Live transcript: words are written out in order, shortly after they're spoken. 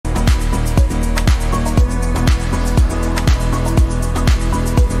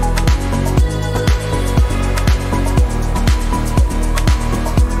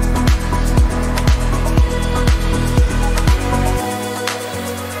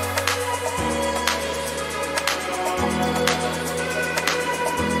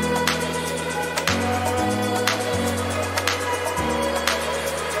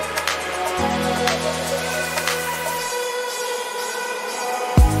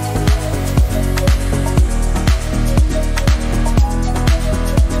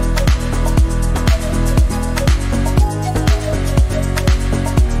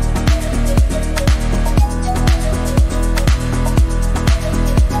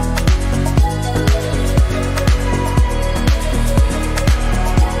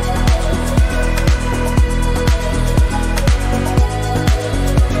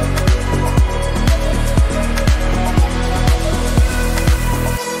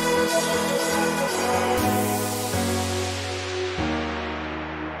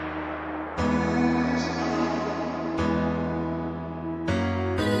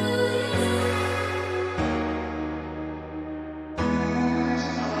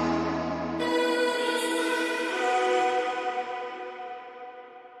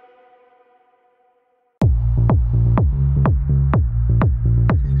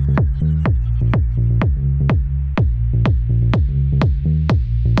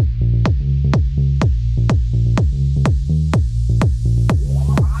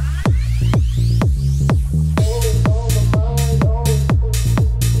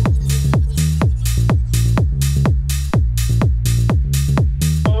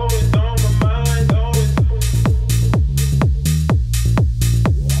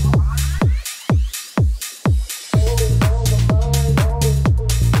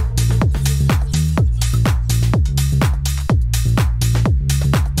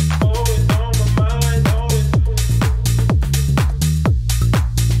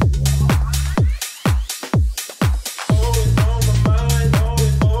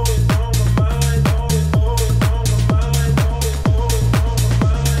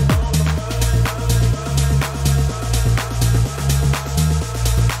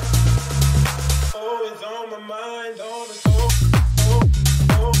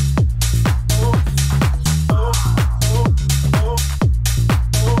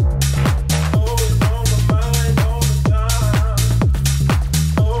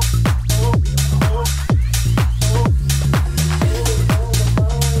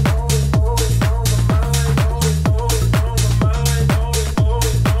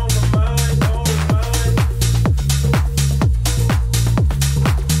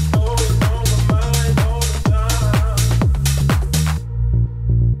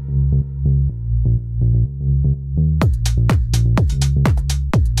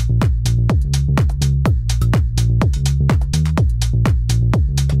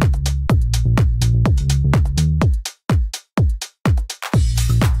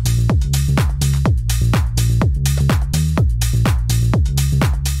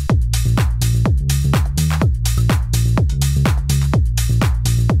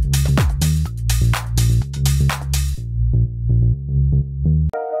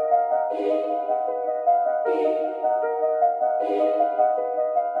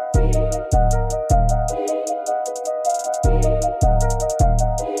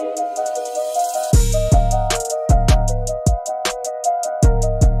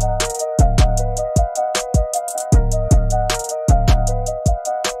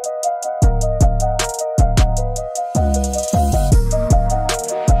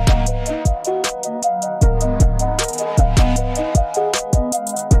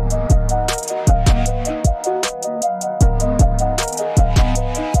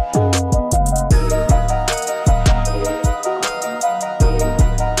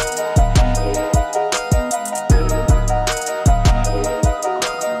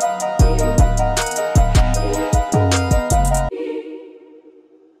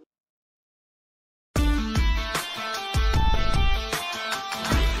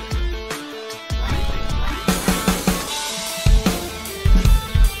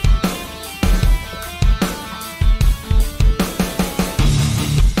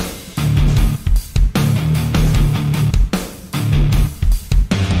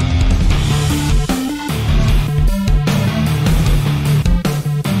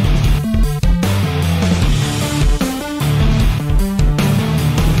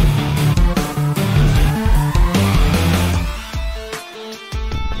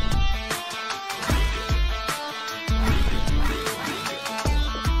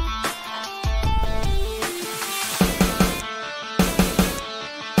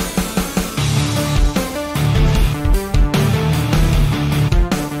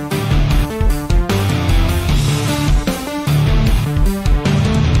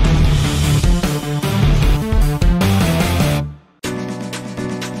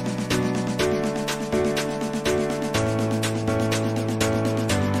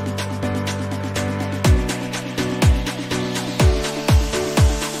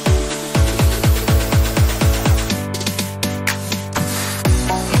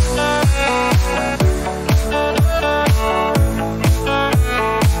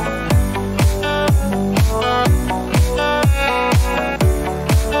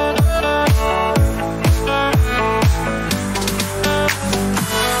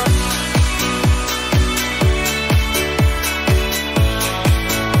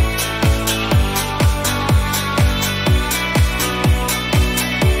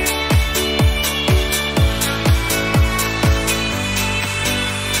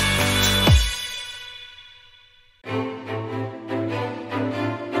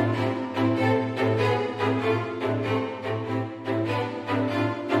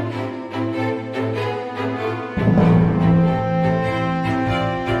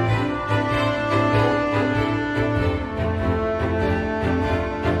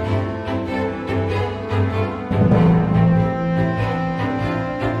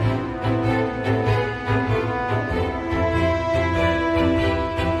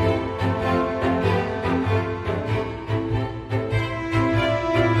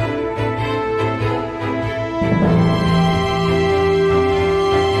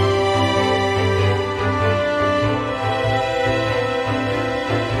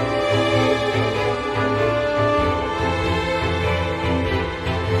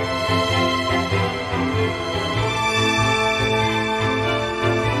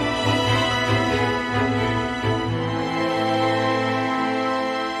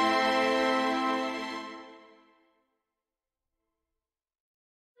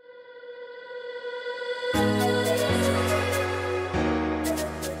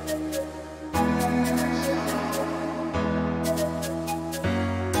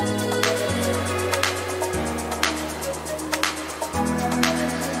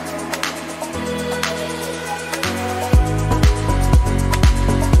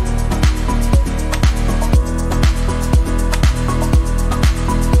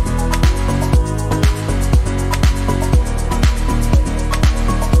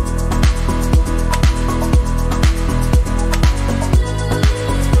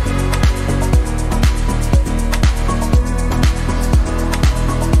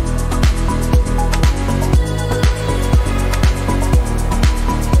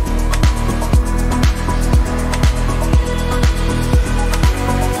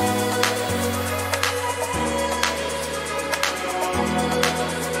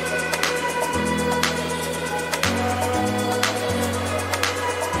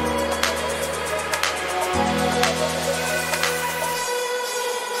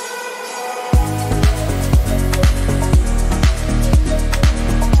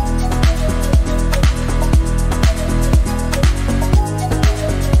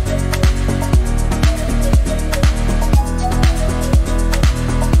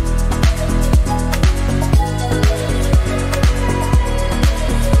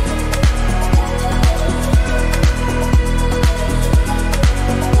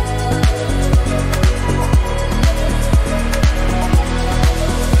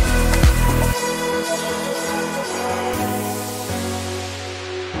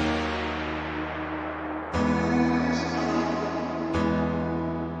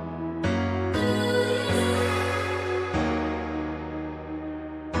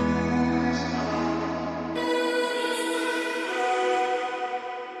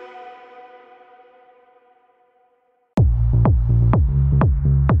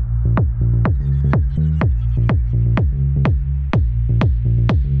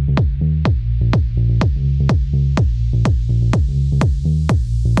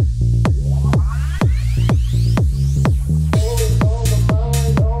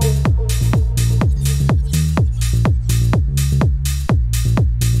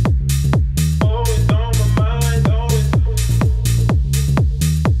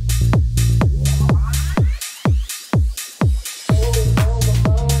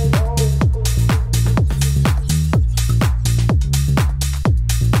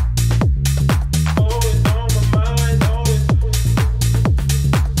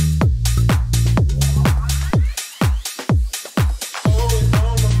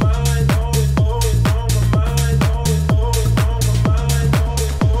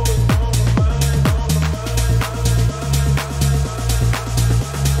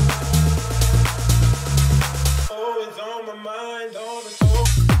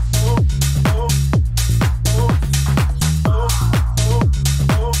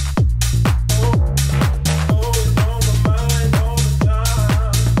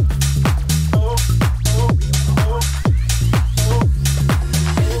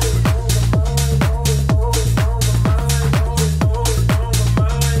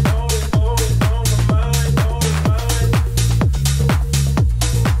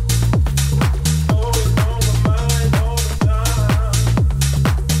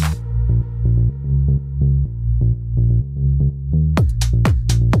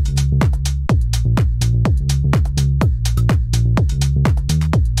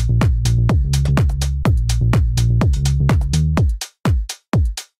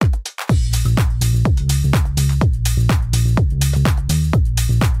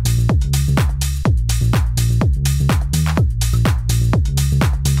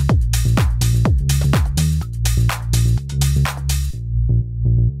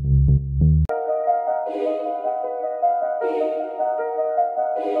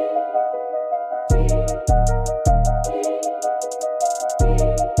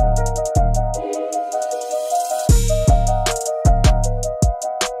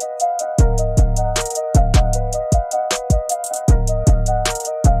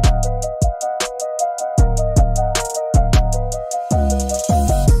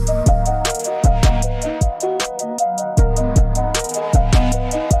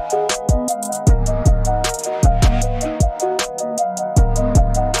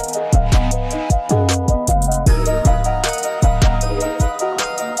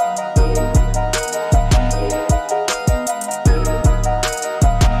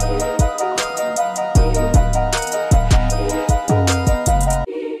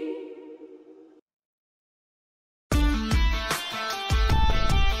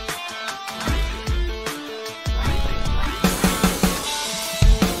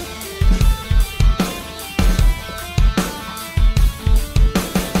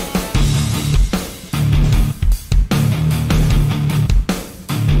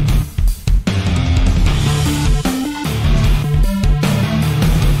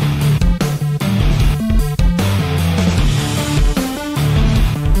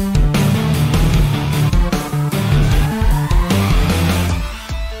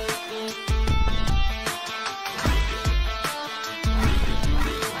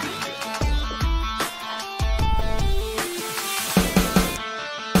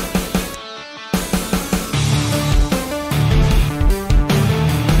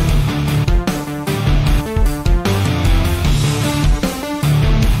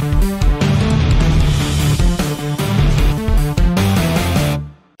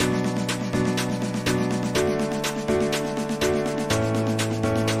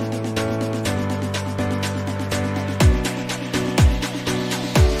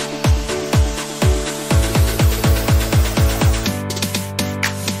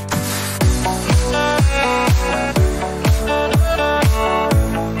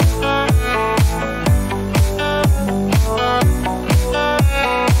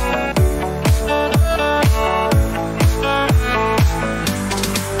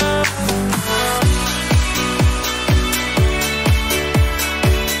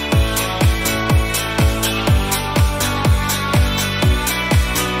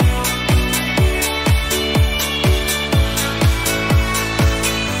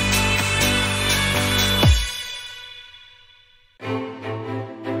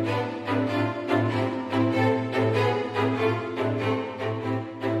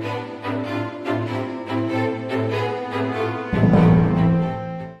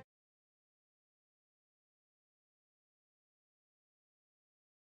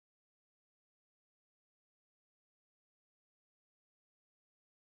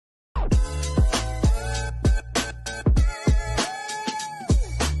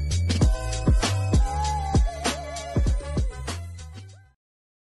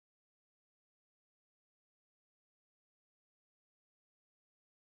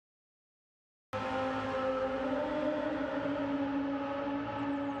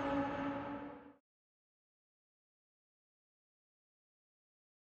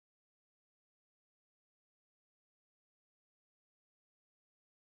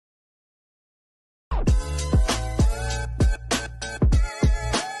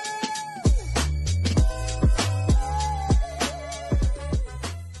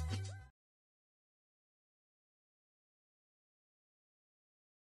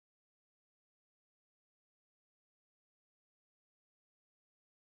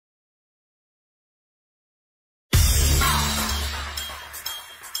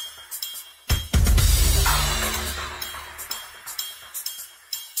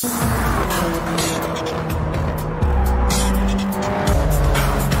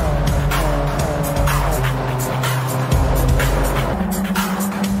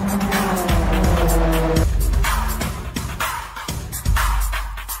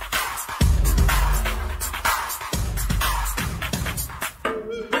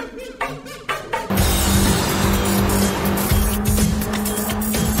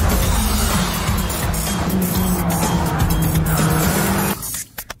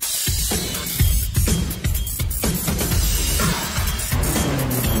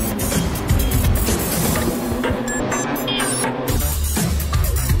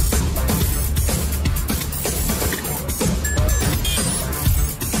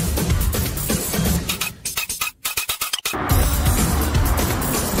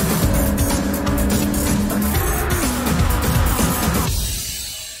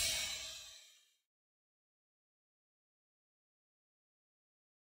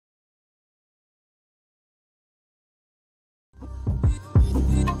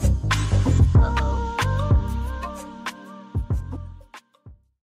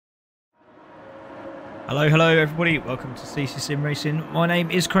Hello, hello everybody, welcome to CC Sim Racing. My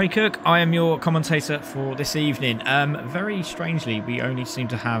name is Craig Cook, I am your commentator for this evening. Very strangely, we only seem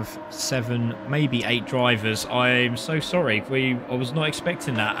to have 7, maybe 8 drivers. I'm so sorry, I was not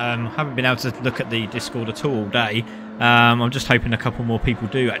expecting that. Haven't been able to look at the Discord at all day. I'm just hoping a couple more people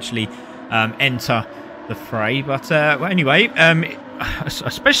do actually enter the fray. But well, anyway,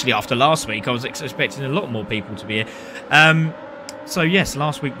 especially after last week, I was expecting a lot more people to be here. So yes,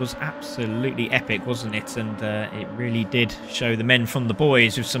 last week was absolutely epic, wasn't it? And it really did show the men from the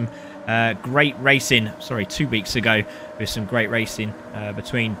boys with some great racing. Sorry, 2 weeks ago with some great racing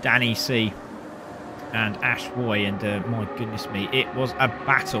between Danny C and Ash Boy. And my goodness me, it was a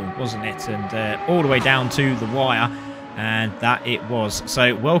battle, wasn't it? And all the way down to the wire. And that it was.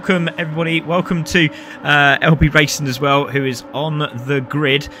 So welcome everybody, welcome to LB Racing as well, who is on the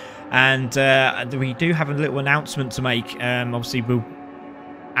grid. And we do have a little announcement to make. Obviously, we'll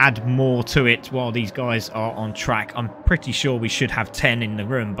add more to it while these guys are on track. I'm pretty sure we should have 10 in the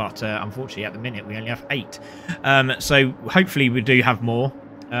room, but unfortunately, at the minute, we only have 8. So hopefully, we do have more.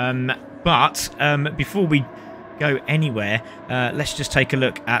 But before we go anywhere, let's just take a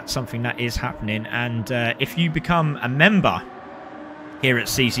look at something that is happening. And if you become a member here at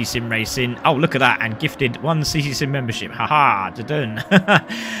CC Sim Racing, oh look at that, and gifted 1 CC Sim membership, haha, done.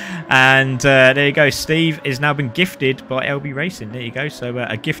 And there you go, Steve has now been gifted by LB Racing, there you go. So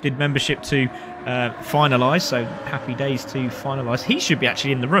a gifted membership to finalise, so happy days to finalise. He should be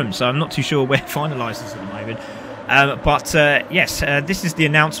actually in the room, so I'm not too sure where finalise is at the moment. But yes, this is the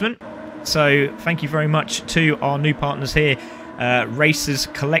announcement. So thank you very much to our new partners here,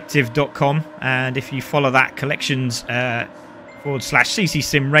 racerscollective.com, and if you follow that, collections /CC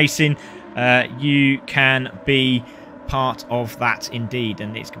Sim Racing, you can be part of that indeed,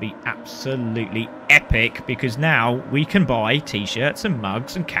 and it's going to be absolutely epic because now we can buy t-shirts and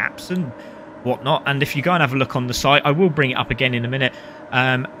mugs and caps and whatnot. And if you go and have a look on the site, I will bring it up again in a minute,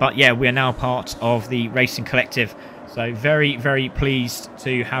 but yeah, we are now part of the Racing Collective, so very, very pleased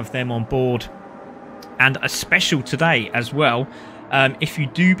to have them on board. And a special today as well, if you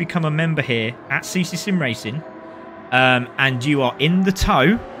do become a member here at CC Sim Racing, and you are in the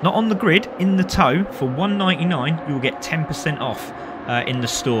tow, not on the grid, in the tow, for $1.99, you will get 10% off in the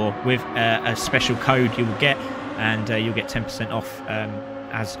store with a special code you will get, and you'll get 10% off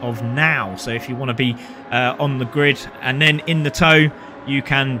as of now. So if you want to be on the grid and then in the tow, you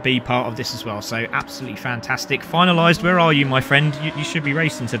can be part of this as well. So absolutely fantastic. Finalised, where are you, my friend? You should be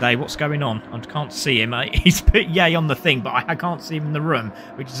racing today. What's going on? I can't see him. He's put yay on the thing, but I can't see him in the room,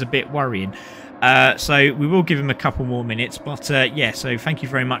 which is a bit worrying. So we will give him a couple more minutes, but yeah, so thank you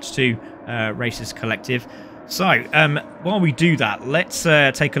very much to Racers Collective. So while we do that, let's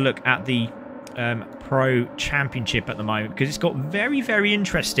take a look at the Pro Championship at the moment, because it's got very, very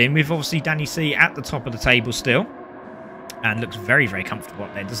interesting with obviously Danny C at the top of the table still. And looks very, very comfortable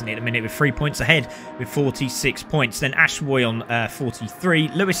up there, doesn't he, at the minute, with 3 points ahead with 46 points. Then Ash Roy on 43.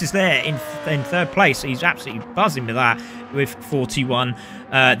 Lewis is there in 3rd place. So he's absolutely buzzing with that with 41.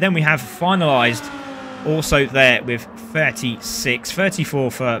 Then we have finalised also there with 36. 34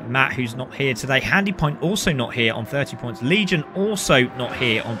 for Matt, who's not here today. Handy Point also not here on 30 points. Legion also not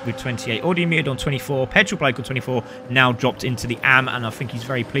here with 28. Audio Muted on 24. Petrol Bloke on 24. Now dropped into the AM, and I think he's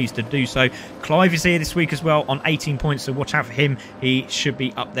very pleased to do so. Clive is here this week as well on 18 points, so watch out for him. He should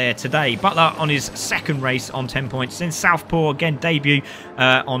be up there today. Butler on his 2nd race on 10 points. Then Southpaw again debut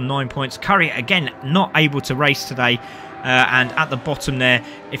on 9 points. Curry again not able to race today. And at the bottom there,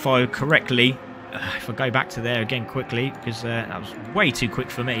 if I correctly, if I go back to there again quickly, because that was way too quick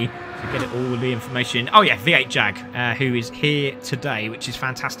for me to get it all the information. Oh yeah, V8 Jag, who is here today, which is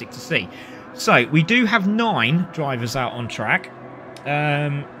fantastic to see. So we do have 9 drivers out on track,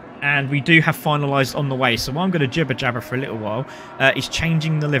 and we do have finalised on the way. So I'm going to jibber jabber for a little while. Is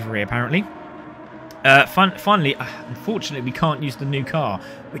changing the livery apparently. Finally, unfortunately, we can't use the new car,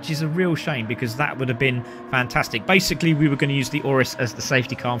 which is a real shame because that would have been fantastic. Basically, we were going to use the Auris as the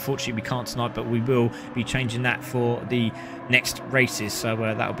safety car. Unfortunately, we can't tonight, but we will be changing that for the next races. So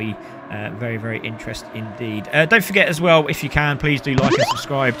that'll be very, very interesting indeed. Don't forget as well, if you can, please do like and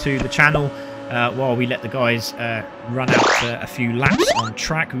subscribe to the channel while we let the guys run out a few laps on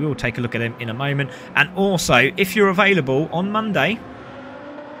track. We will take a look at them in a moment. And also, if you're available on Monday,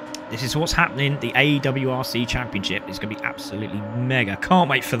 this is what's happening. The AWRC Championship is going to be absolutely mega. Can't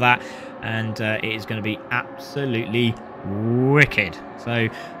wait for that. And it is going to be absolutely wicked. So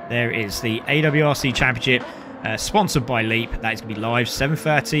there is the AWRC Championship, sponsored by Leap. That is going to be live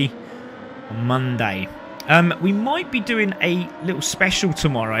 7:30 on Monday. We might be doing a little special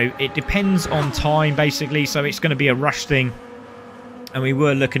tomorrow. It depends on time, basically. So it's going to be a rush thing. And we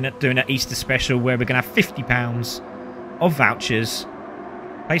were looking at doing an Easter special where we're going to have £50 of vouchers,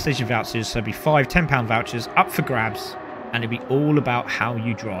 PlayStation vouchers, so it'll be £5, £10 vouchers up for grabs, and it'll be all about how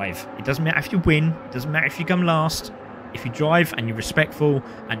you drive. It doesn't matter if you win, it doesn't matter if you come last. If you drive and you're respectful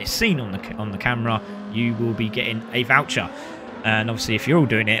and it's seen on the camera, you will be getting a voucher. And obviously, if you're all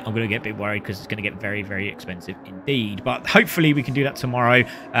doing it, I'm going to get a bit worried because it's going to get very, very expensive indeed. But hopefully we can do that tomorrow.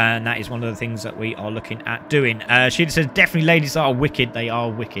 And that is one of the things that we are looking at doing. Sheila says, definitely ladies are wicked. They are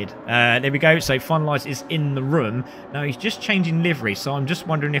wicked. There we go. So Finalise is in the room. Now, he's just changing livery. So I'm just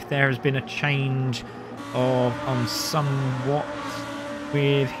wondering if there has been a change on somewhat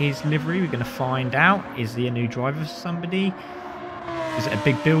with his livery. We're going to find out. Is he a new driver for somebody? Is it a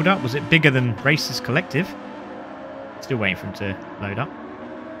big build-up? Was it bigger than Racers Collective? Still waiting for him to load up.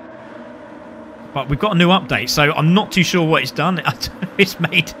 But we've got a new update, so I'm not too sure what it's done. I don't know if it's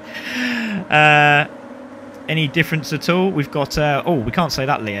made any difference at all. We've got... oh, we can't say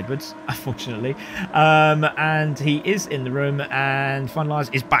that, Lee Edwards, unfortunately. And he is in the room, and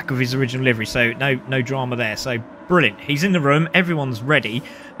Finalise is back with his original livery, so no drama there. So, brilliant. He's in the room. Everyone's ready.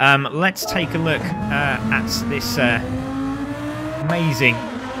 Let's take a look at this amazing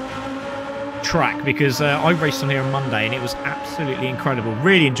track, because I raced on here on Monday and it was absolutely incredible,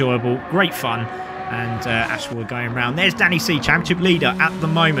 really enjoyable, great fun. And Ashwell were going around. There's Danny C, championship leader at the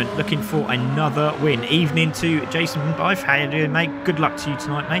moment, looking for another win. Evening to Jason Bife. How you doing, mate? Good luck to you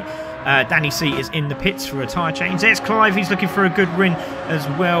tonight, mate. Danny C is in the pits for a tyre change. There's Clive. He's looking for a good win as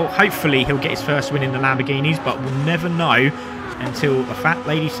well. Hopefully he'll get his first win in the Lamborghinis, but we'll never know until the fat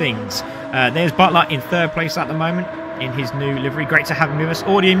lady sings. There's Butler in third place at the moment in his new livery. Great to have him with us.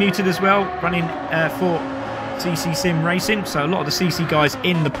 Audio muted as well, running for CC Sim Racing. So a lot of the CC guys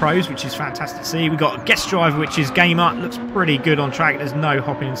in the pros, which is fantastic to see. We've got a guest driver, which is Gamer. Looks pretty good on track. There's no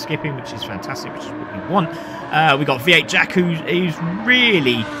hopping and skipping, which is fantastic, which is what we want. We've got V8 Jack, who's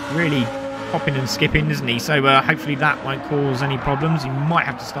really hopping and skipping, isn't he? So hopefully that won't cause any problems. He might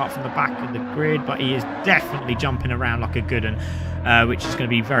have to start from the back of the grid, but he is definitely jumping around like a good one, which is going to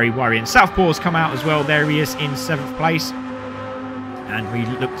be very worrying. Southpaw's come out as well. There he is in 7th place. And we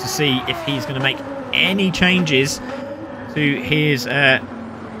look to see if he's going to make any changes to his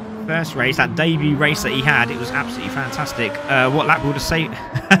first race, that debut race that he had. It was absolutely fantastic. What lap would I say?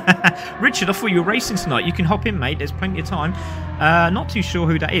 Richard, I thought you were racing tonight. You can hop in, mate. There's plenty of time. Not too sure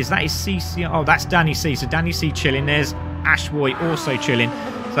who that is. That is CC. Oh, that's Danny C. So Danny C chilling. There's Ashwoy also chilling.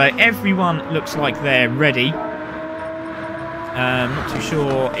 So everyone looks like they're ready. Not too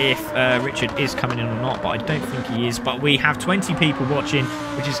sure if Richard is coming in or not, but I don't think he is. But we have 20 people watching,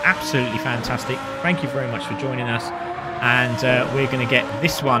 which is absolutely fantastic. Thank you very much for joining us. And we're going to get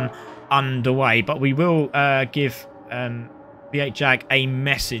this one underway. But we will give V8 Jag a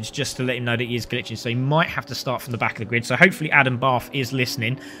message just to let him know that he is glitching. So he might have to start from the back of the grid. So hopefully Adam Bath is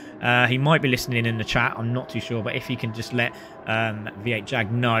listening. He might be listening in the chat. I'm not too sure. But if he can just let V8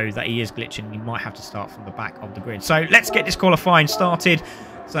 Jag know that he is glitching, he might have to start from the back of the grid. So let's get this qualifying started.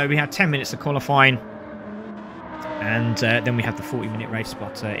 So we have 10 minutes of qualifying. And then we have the 40-minute race,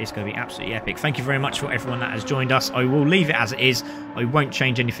 but it's going to be absolutely epic. Thank you very much for everyone that has joined us. I will leave it as it is. I won't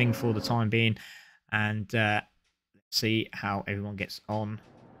change anything for the time being. And see how everyone gets on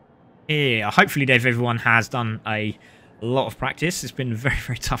here. Hopefully, everyone has done a lot of practice. It's been a very,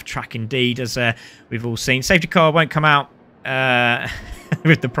 very tough track indeed, as we've all seen. Safety car won't come out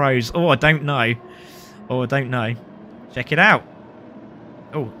with the pros. Oh, I don't know. Oh, I don't know. Check it out.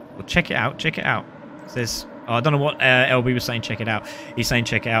 Oh, well, check it out. Check it out. It says... Oh, I don't know what LB was saying, check it out. He's saying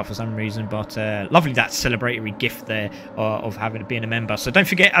check it out for some reason, but lovely that celebratory gift there of being a member. So don't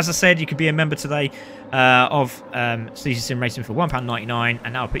forget, as I said, you could be a member today of CC Sim Racing for £1.99,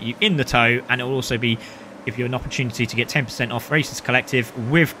 and that'll put you in the tow, and it will also give you an opportunity to get 10% off Racers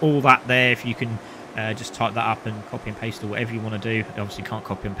Collective with all that there. If you can just type that up and copy and paste or whatever you want to do. You obviously can't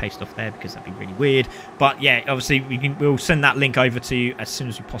copy and paste off there because that'd be really weird. But yeah, obviously we'll send that link over to you as soon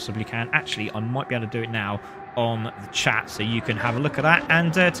as we possibly can. Actually, I might be able to do it now on the chat, so you can have a look at that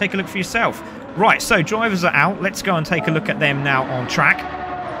and take a look for yourself. Right, so drivers are out. Let's go and take a look at them now on track.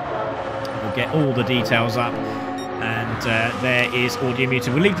 We'll get all the details up. And there is audio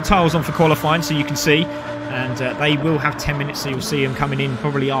muted. We'll leave the tiles on for qualifying so you can see. And they will have 10 minutes, so you'll see them coming in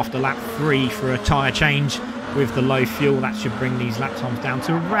probably after lap 3 for a tyre change with the low fuel. That should bring these lap times down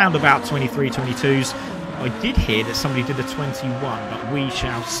to around about 23, 22s. I did hear that somebody did a 21, but we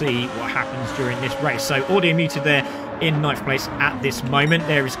shall see what happens during this race. So audio muted there in 9th place at this moment.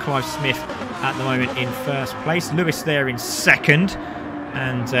 There is Clive Smith at the moment in 1st place. Lewis there in 2nd.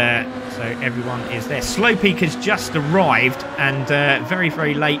 And so everyone is there. Slow Peak has just arrived, and very,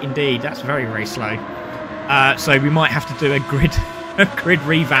 very late indeed. That's very, very slow. So we might have to do a grid a grid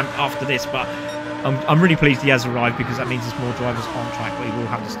revamp after this, but I'm really pleased he has arrived because that means there's more drivers on track, but he will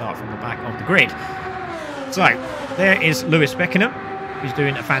have to start from the back of the grid. So, there is Lewis Beckenham, who's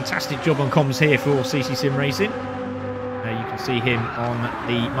doing a fantastic job on comms here for CC Sim Racing. You can see him on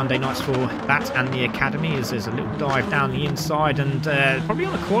the Monday nights for that and the Academy, as there's a little dive down the inside, and probably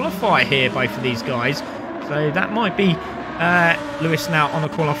on a qualifier here, both of these guys. So that might be Lewis now on a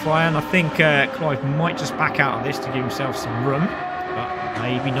qualifier, and I think Clive might just back out of this to give himself some room. But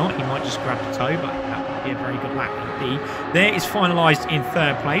maybe not, he might just grab the toe, but that would be a very good lap indeed. There is finalised in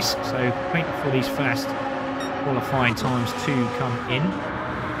 3rd place, so waiting for these first qualifying times to come in.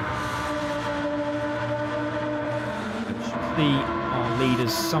 Should be our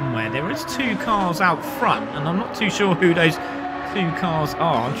leaders somewhere. There is 2 cars out front, and I'm not too sure who those 2 cars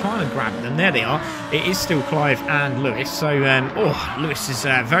are. I'm trying to grab them. There they are. It is still Clive and Lewis. So, Lewis is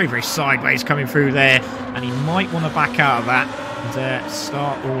very, very sideways coming through there, and he might want to back out of that and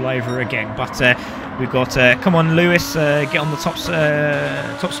start all over again. But we've got, come on Lewis, get on the top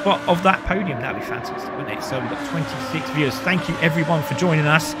spot of that podium. That'd be fantastic, wouldn't it? So we've got 26 viewers. Thank you everyone for joining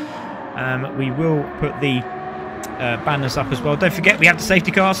us. We will put the banners up as well. Don't forget we have the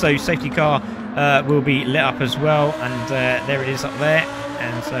safety car, so safety car will be lit up as well, and there it is up there.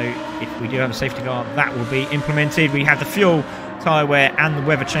 And so if we do have a safety car, that will be implemented. We have the fuel, tyre wear and the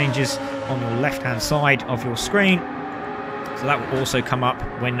weather changes on your left hand side of your screen. So that will also come up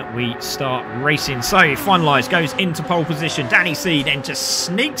when we start racing. So finalised, goes into pole position. Danny C then just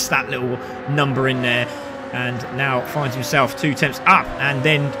sneaks that little number in there, and now finds himself 2 tenths up. And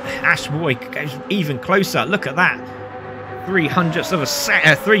then Ash Boy goes even closer. Look at that, 300ths of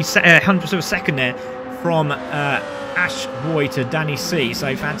a second there from Ash Boy to Danny C.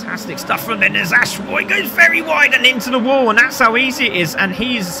 So fantastic stuff. And then there's Ash Boy, goes very wide and into the wall, and that's how easy it is. And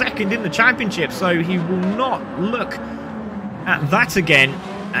he is 2nd in the championship, so he will not look at that again,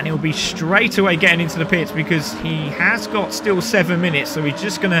 and he'll be straight away getting into the pits because he has got still 7 minutes. So he's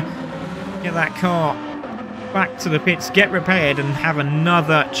just gonna get that car back to the pits, get repaired, and have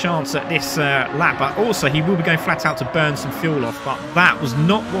another chance at this lap. But also he will be going flat out to burn some fuel off, but that was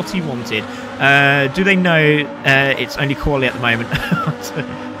not what he wanted. Do they know it's only quali at the moment?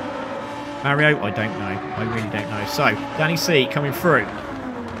 Mario, I don't know, I really don't know. So Danny C coming through.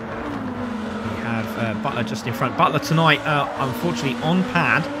 Butler just in front. Butler tonight, unfortunately, on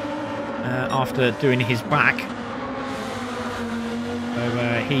pad after doing his back.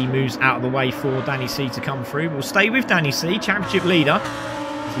 So he moves out of the way for Danny C to come through. We'll stay with Danny C, championship leader,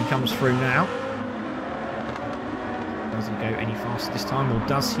 as he comes through now. Doesn't go any faster this time, or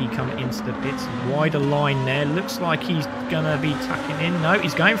does he come into the pits? Wider line there. Looks like he's going to be tucking in. No,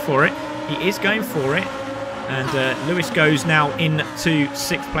 he's going for it. He is going for it. And Lewis goes now into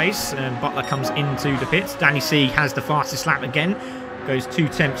 6th place, and Butler comes into the pits. Danny C has the fastest lap again, goes 2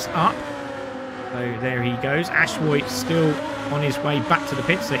 tenths up. So there he goes. Ashboy still on his way back to the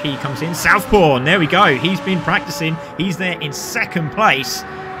pits, so he comes in. Southpaw, and there we go. He's been practicing. He's there in 2nd place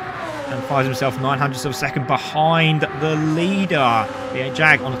and finds himself 900ths of a second behind the leader. The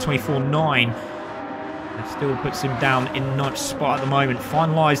Jag on a 24.9. That still puts him down in 9th spot at the moment.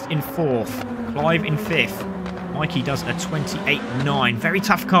 Finalised in 4th. Clive in 5th. Mikey does a 28.9. Very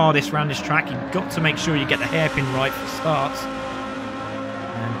tough car this round, this track. You've got to make sure you get the hairpin right for starts.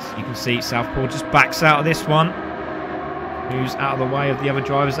 And you can see Southpaw just backs out of this one. Moves out of the way of the other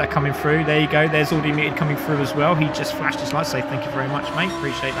drivers that are coming through. There you go. There's Audio Muted coming through as well. He just flashed his lights. Say thank you very much, mate.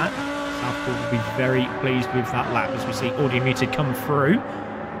 Appreciate that. Southpaw will be very pleased with that lap as we see Audio Muted come through.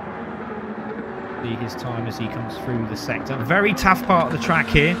 See his time as he comes through the sector. Very tough part of the track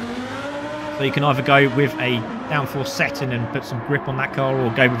here. So you can either go with a downforce setting and put some grip on that car, or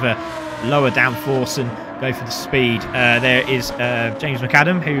go with a lower downforce and go for the speed. There is James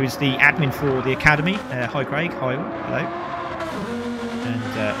McAdam, who is the admin for the Academy. Hi Craig, hi, hello. And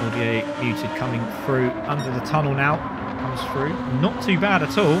Audio Muted coming through under the tunnel now. Comes through, not too bad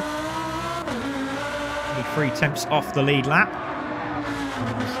at all. Only 3 tenths off the lead lap.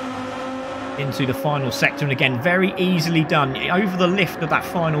 Into the final sector, and again very easily done over the lift of that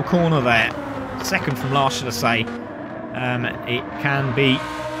final corner there. 2nd from last, should I say. It can be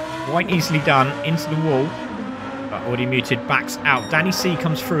quite easily done into the wall, but Audio Muted backs out. Danny C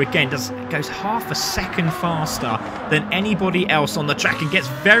comes through again, goes half a second faster than anybody else on the track, and gets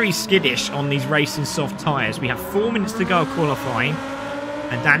very skittish on these racing soft tyres. We have 4 minutes to go qualifying,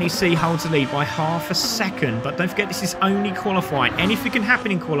 and Danny C holds the lead by half a second. But don't forget, this is only qualifying. Anything can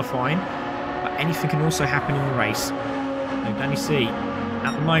happen in qualifying, but anything can also happen in the race. So Danny C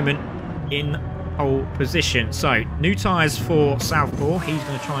at the moment in pole position. So new tyres for Southpaw. He's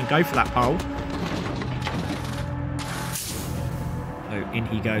going to try and go for that pole. So in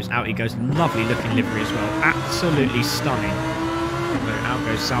he goes, out he goes. Lovely looking livery as well. Absolutely stunning. So out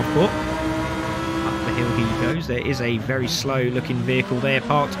goes Southport. Up the hill he goes. There is a very slow looking vehicle there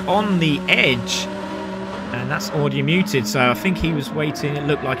parked on the edge. And that's audio muted, so I think he was waiting. It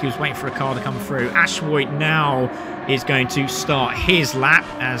looked like he was waiting for a car to come through. Ashwood now is going to start his lap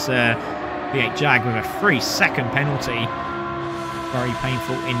as V8 Jag with a 3-second penalty. Very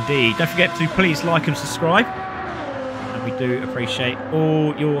painful indeed. Don't forget to please like and subscribe. And we do appreciate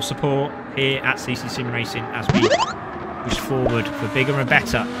all your support here at CC Sim Racing as we push forward for bigger and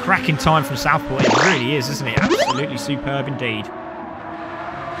better. Cracking time from Southport. It really is, isn't it? Absolutely superb indeed.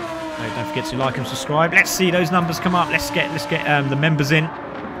 So don't forget to like and subscribe. Let's see those numbers come up. Let's get the members in.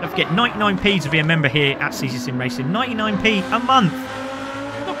 Don't forget 99p to be a member here at CC Sim Racing. 99p a month.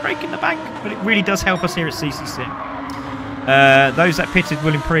 Not breaking the bank, but it really does help us here at CC Sim. Those that pitted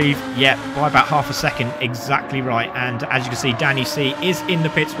will improve, yeah, by about half a second. Exactly right. And as you can see, Danny C is in the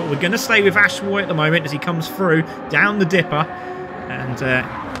pits, but we're going to stay with Ashwood at the moment as he comes through down the dipper and to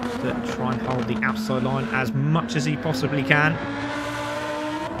try and hold the outside line as much as he possibly can.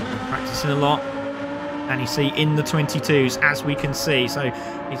 Practicing a lot. Danny C in the 22s, as we can see. So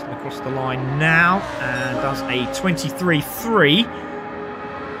he's going to cross the line now and does a 23.3.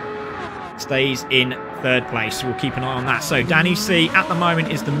 Stays in third place, so we'll keep an eye on that. So Danny C at the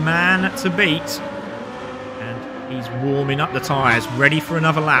moment is the man to beat, and he's warming up the tyres, ready for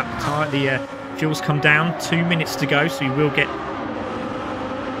another lap. The fuel's come down, 2 minutes to go, so he will get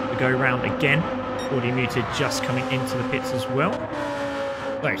to go round again. Audio muted just coming into the pits as well.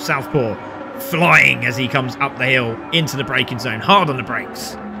 So Southpaw flying as he comes up the hill into the braking zone, hard on the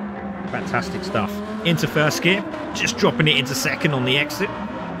brakes. Fantastic stuff. Into first gear, just dropping it into second on the exit.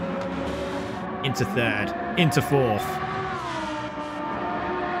 Into third, into fourth,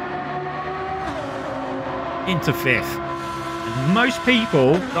 into fifth. And most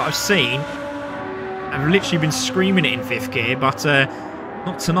people that I've seen have literally been screaming it in fifth gear, but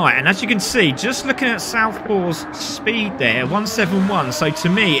not tonight. And as you can see, just looking at Southpaw's speed there, 171. So to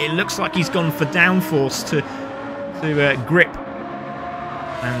me, it looks like he's gone for downforce to grip,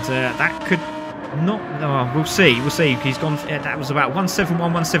 and that could. Not, no, we'll see. We'll see. He's gone. That was about 171,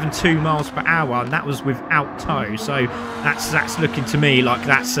 172 miles per hour, and that was without tow. So that's looking to me like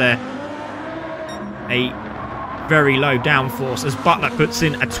that's a very low downforce. As Butler puts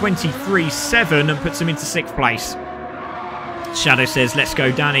in a 23.7 and puts him into 6th place. Shadow says, "Let's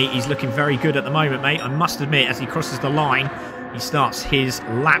go, Danny." He's looking very good at the moment, mate. I must admit, as he crosses the line, he starts his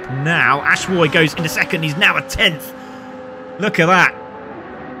lap now. Ashwood goes into second. He's now a 10th. Look at that.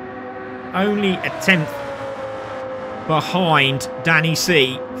 Only a 10th behind Danny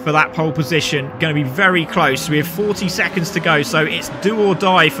C for that pole position. Going to be very close. We have 40 seconds to go, so it's do or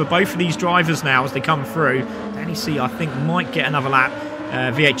die for both of these drivers now as they come through. Danny C, I think, might get another lap.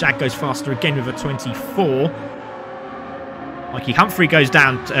 V8 Jag goes faster again with a 24. Mikey Humphrey goes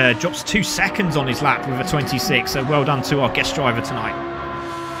down, drops 2 seconds on his lap with a 26. So well done to our guest driver tonight.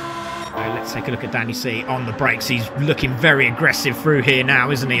 Let's take a look at Danny C on the brakes. He's looking very aggressive through here now,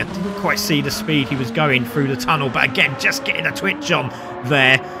 isn't he? I didn't quite see the speed he was going through the tunnel, but again, just getting a twitch on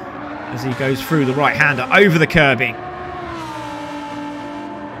there as he goes through the right-hander, over the curbing,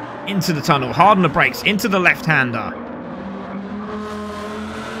 into the tunnel, hard on the brakes, into the left-hander.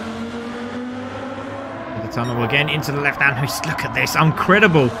 The tunnel again, into the left-hander. Look at this,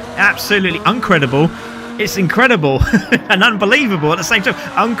 incredible, absolutely incredible. It's incredible and unbelievable at the same time.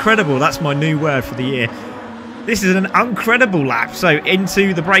 Incredible, that's my new word for the year. This is an incredible lap. So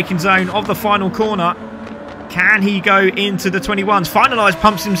into the braking zone of the final corner. Can he go into the 21s? Finalised,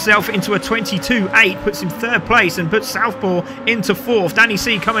 pumps himself into a 22.8, puts him 3rd place and puts Southpaw into 4th. Danny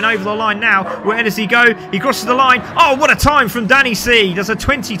C coming over the line now. Where does he go? He crosses the line. Oh, what a time from Danny C. Does a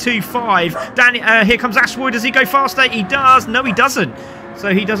 22.5. Here comes Ashwood. Does he go faster? He does. No, he doesn't.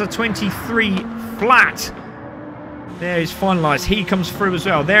 So he does a 23 flat. There is finalised. He comes through as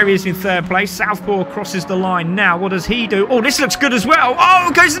well. There he is in 3rd place. Southpaw crosses the line now. What does he do? Oh, this looks good as well.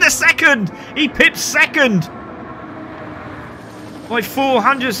 Oh, goes into 2nd. He pips 2nd. By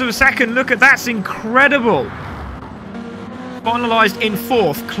 0.04 of a second. Look at that. That's incredible. Finalised in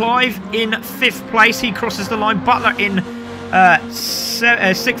 4th. Clive in 5th place. He crosses the line. Butler in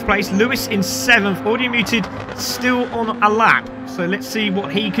 6th place. Lewis in 7th. Audio muted, still on a lap. So let's see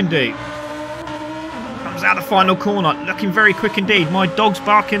what he can do. Comes out the final corner, looking very quick indeed. My dog's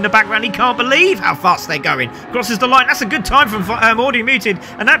barking in the background. He can't believe how fast they're going. Crosses the line. That's a good time from Audio muted,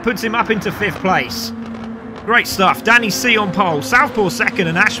 and that puts him up into 5th place. Great stuff. Danny C on pole. Southpaw 2nd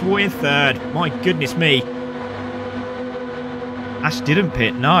and Ashwood in 3rd. My goodness me. Ash didn't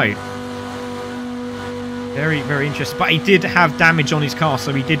pit, no. Very, very interesting. But he did have damage on his car,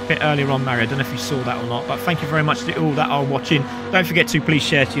 so he did pit earlier on, Mario. I don't know if you saw that or not. But thank you very much to all that are watching. Don't forget to please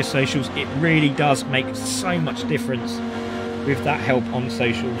share to your socials. It really does make so much difference with that help on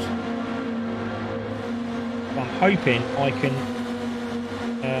socials. I'm hoping I can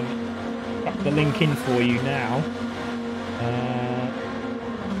put the link in for you now.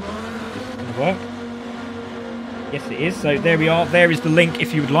 Is it going to work? Yes, it is. So there we are. There is the link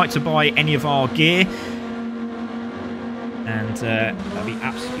if you would like to buy any of our gear. And that'd be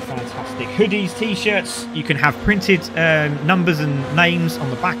absolutely fantastic. Hoodies, t-shirts, you can have printed numbers and names on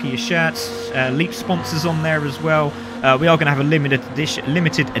the back of your shirts. Leap sponsors on there as well. We are going to have a limited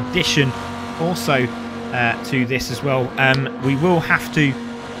edition also to this as well. We will have to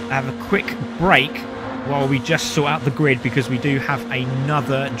have a quick break while we just sort out the grid, because we do have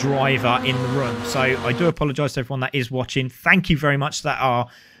another driver in the room. So I do apologise to everyone that is watching. Thank you very much that are.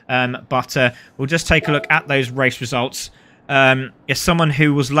 But we'll just take a look at those race results. Is someone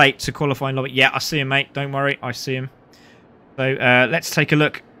who was late to qualifying lobby? Yeah, I see him, mate. Don't worry, I see him. So let's take a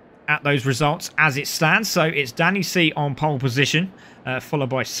look at those results as it stands. So it's Danny C on pole position, followed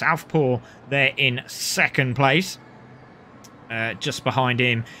by Southpaw there in second place. Just behind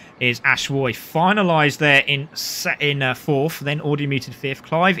him is Ash Roy, finalised there in fourth, then Audio Muted fifth,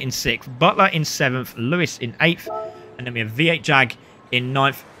 Clive in sixth, Butler in seventh, Lewis in eighth, and then we have V8 Jag in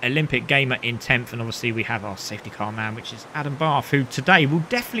 9th, Olympic Gamer in 10th, and obviously we have our safety car man, which is Adam Barth, who today will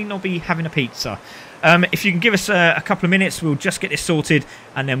definitely not be having a pizza. If you can give us a couple of minutes, we'll just get this sorted,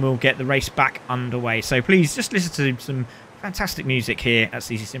 and then we'll get the race back underway. So please just listen to some fantastic music here at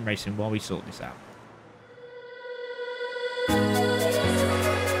CC Sim Racing while we sort this out.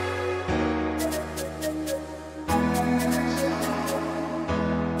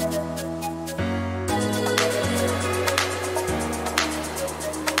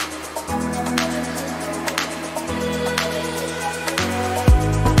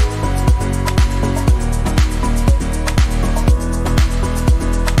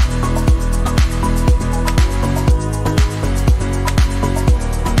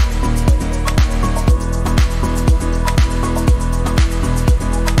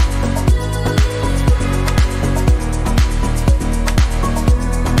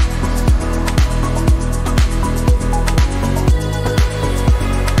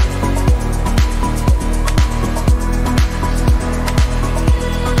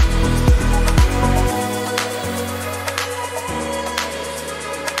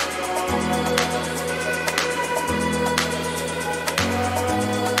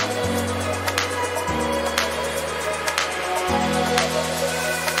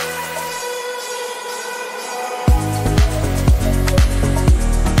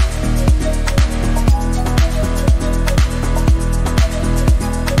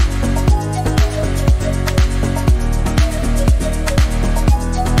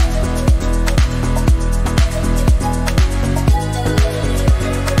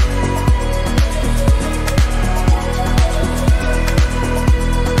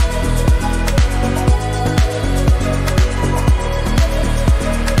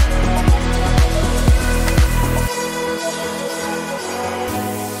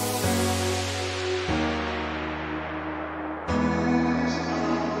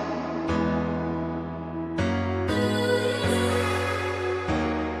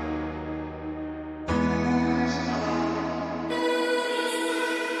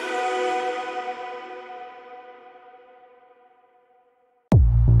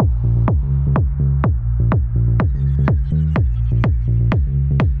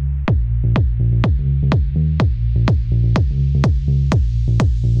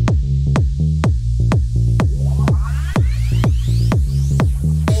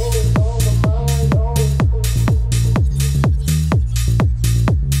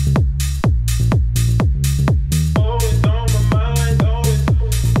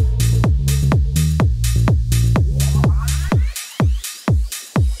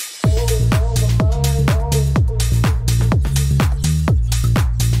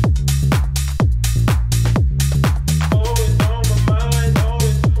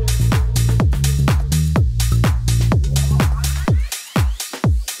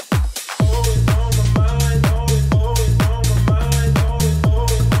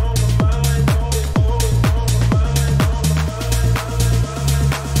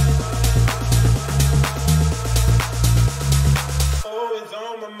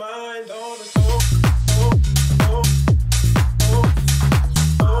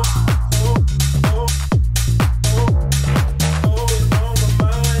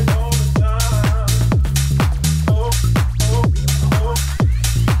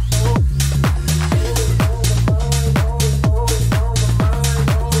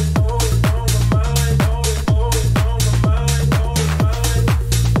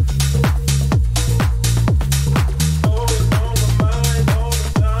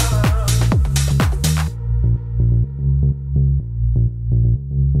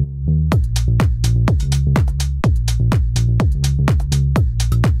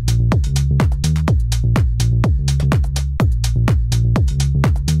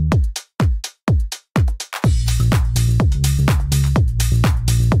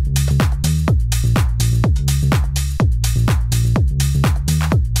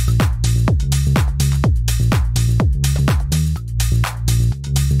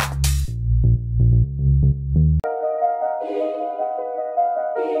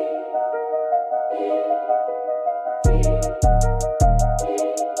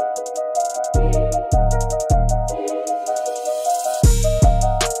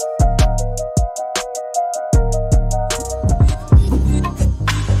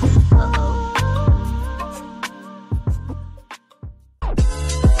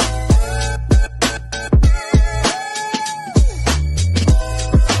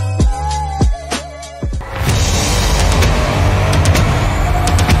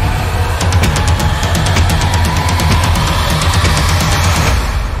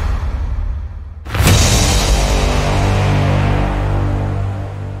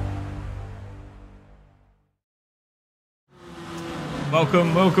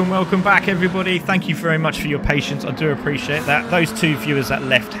 Welcome back, everybody. Thank you very much for your patience. I do appreciate that. Those two viewers that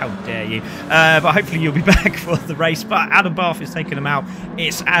left, how dare you. But hopefully you'll be back for the race. But Adam Bath is taking them out.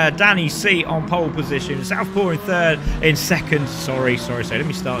 It's Danny C on pole position. Southpaw in third, in second. Sorry. Let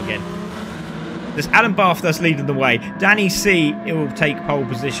me start again. There's Adam Bath that's leading the way. Danny C will take pole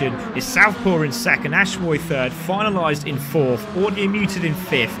position. It's Southpaw in second. Ashroy third. Finalised in fourth. Audio Muted in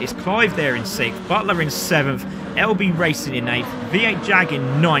fifth. It's Clive there in sixth. Butler in seventh. LB Racing in 8th, V8 Jag in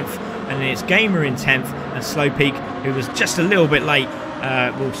 9th, and then it's Gamer in 10th, and Slow Peak, who was just a little bit late,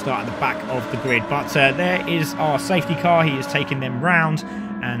 will start at the back of the grid. But there is our safety car. He is taking them round,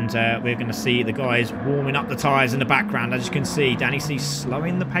 and we're going to see the guys warming up the tyres in the background. As you can see, Danny C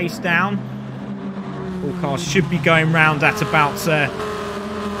slowing the pace down. All cars should be going round at about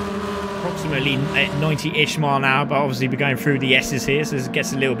approximately 90-ish mile an hour, but obviously we're going through the S's here, so it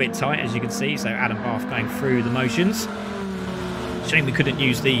gets a little bit tight, as you can see. So Adam Bath going through the motions. Shame we couldn't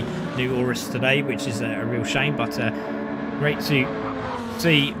use the new Urus today, which is a real shame, but great to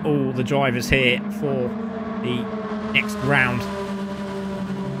see all the drivers here for the next round.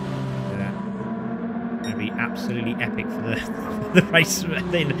 Going to be absolutely epic for the race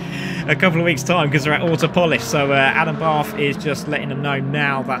in a couple of weeks' time, because they're at Auto Polish. So Adam Bath is just letting them know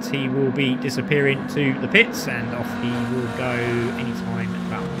now that he will be disappearing to the pits, and off he will go anytime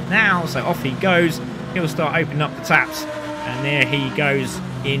about now. So off he goes. He'll start opening up the taps, and there he goes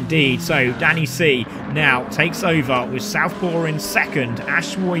indeed. So Danny C now takes over with Southpaw in second,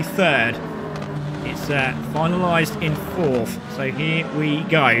 Ashroy third. It's finalised in fourth. So here we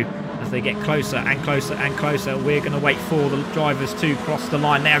go. As they get closer and closer and closer, we're going to wait for the drivers to cross the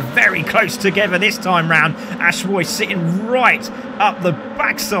line. They're very close together this time round. Ashroy sitting right up the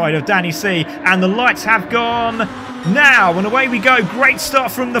backside of Danny C, and the lights have gone now, and away we go. Great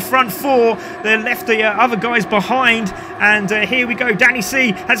start from the front four. They left the other guys behind, and here we go. Danny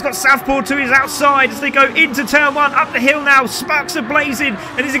C has got Southpaw to his outside as they go into turn one, up the hill now. Sparks are blazing,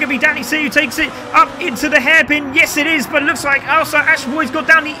 and is it going to be Danny C who takes it up into the hairpin? Yes, it is, but it looks like also Ashroy's got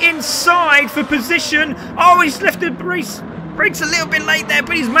down the inside for position. Oh, he's left the race. Brakes a little bit late there,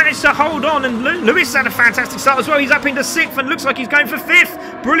 but he's managed to hold on, and Lewis had a fantastic start as well. He's up into 6th and looks like he's going for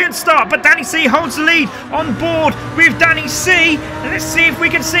 5th. Brilliant start, but Danny C holds the lead on board with Danny C. And let's see if we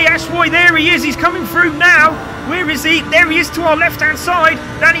can see Ashroy. There he is. He's coming through now. Where is he? There he is to our left-hand side.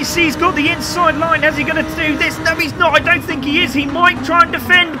 Danny C's got the inside line. Is he going to do this? No, he's not. I don't think he is. He might try and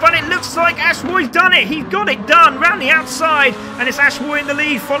defend, but it looks like Ashroy's done it. He's got it done round the outside, and it's Ashroy in the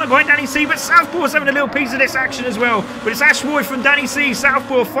lead, followed by Danny C. But Southpaw's having a little piece of this action as well. But it's Ashroy from Danny C.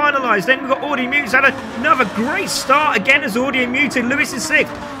 Southpaw finalised. Then we've got Audio Muted's had another great start again as Audio Muted. Lewis is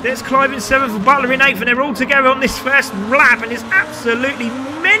 6th. There's Clive in 7th, Butler in 8th, and they're all together on this first lap, and it's absolutely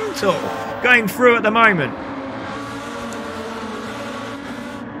mental going through at the moment.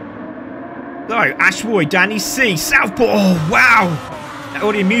 So, Ashroy, Danny C, Southpaw, oh wow!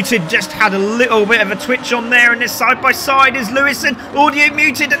 Audio Muted just had a little bit of a twitch on there, and this side by side is Lewis and Audio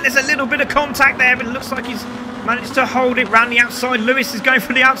Muted, and there's a little bit of contact there, but it looks like he's managed to hold it round the outside. Lewis is going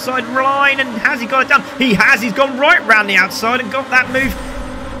for the outside line, and has he got it done? He has, he's gone right round the outside and got that move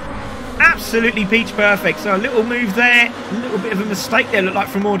absolutely peach perfect. So a little move there, a little bit of a mistake there, looked like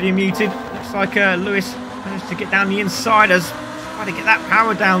from Audio Muted. Looks like Lewis managed to get down the inside as trying to get that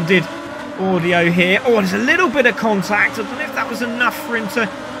power down, did Audio here. Oh, there's a little bit of contact. I don't know if that was enough for him to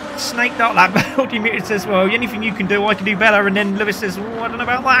snake dart that, but Audio Muted says, well, anything you can do, I can do better. And then Lewis says, oh, I don't know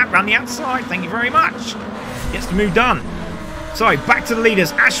about that. Round the outside, thank you very much. Gets the move done. So, back to the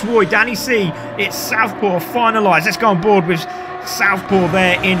leaders. Ashroy, Danny C. It's Southpaw finalised. Let's go on board with Southpaw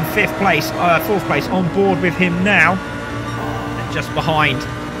there in 4th place on board with him now. And just behind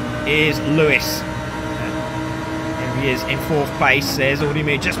is Lewis. There He is in 4th place. There's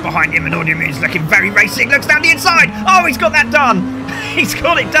Audio just behind him, and Audio is looking very racing. Looks down the inside. Oh, he's got that done. He's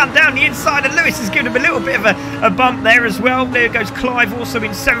got it done down the inside, and Lewis has given him a little bit of a bump there as well. There goes Clive, also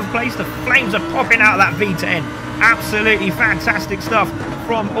in 7th place. The flames are popping out of that V10. Absolutely fantastic stuff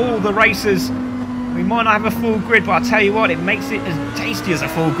from all the racers. We might not have a full grid, but I'll tell you what, it makes it as tasty as a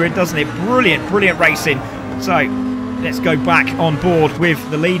full grid, doesn't it? Brilliant, brilliant racing. So let's go back on board with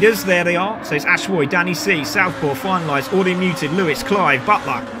the leaders. There they are. So it's Ashwoy, Danny C, Southpaw, finalised, Audio Muted, Lewis, Clive,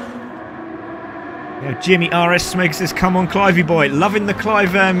 Butler. Jimmy RS Smiggs says, come on, Clivey boy. Loving the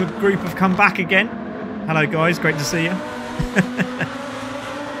Clive group have come back again. Hello, guys. Great to see you.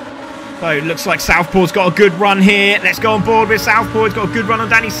 So it looks like Southpaw's got a good run here. Let's go on board with Southpaw. He's got a good run on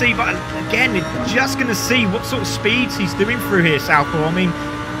Danny C. But again, we're just going to see what sort of speeds he's doing through here, Southpaw. I mean,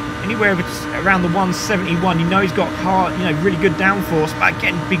 anywhere around the 171, you know he's got hard, really good downforce. But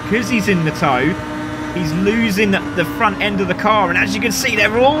again, because he's in the tow, he's losing the front end of the car. And as you can see,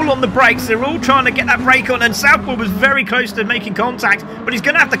 they're all on the brakes. They're all trying to get that brake on. And Southpaw was very close to making contact. But he's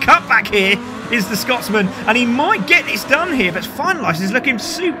going to have to cut back here, is the Scotsman. And he might get this done here. But finalised is looking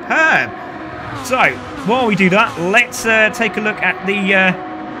superb. So, while we do that, let's take a look at the...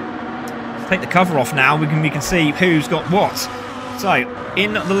 let's take the cover off now. We can see who's got what. So,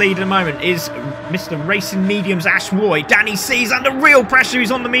 in the lead at the moment is Mr. Racing Medium's Ashwoy. Danny C's under real pressure.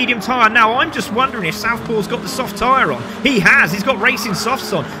 He's on the medium tyre. Now, I'm just wondering if Southpaw's got the soft tyre on. He has. He's got racing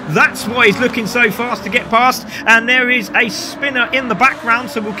softs on. That's why he's looking so fast to get past. And there is a spinner in the background,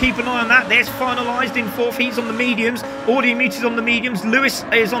 so we'll keep an eye on that. There's finalised in 4th. He's on the mediums. Audio Muted on the mediums. Lewis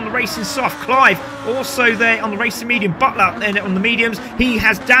is on the racing soft. Clive also there on the racing medium. Butler on the mediums. He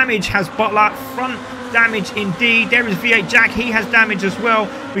has damage, has Butler. Front damage indeed. There is V8 Jack. He has damage as well.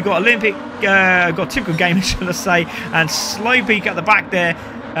 We've got Olympic, got Typical Gamer, should I say, and Slowpeak at the back there.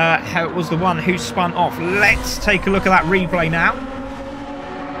 It was the one who spun off. Let's take a look at that replay now.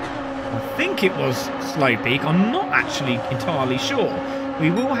 I think it was Slowpeak. I'm not actually entirely sure.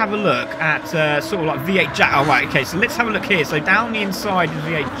 We will have a look at sort of like V8 Jag. Oh, right, okay, so let's have a look here. So down the inside is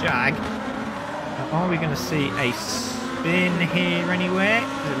V8 Jag. Are we going to see a spin here anywhere?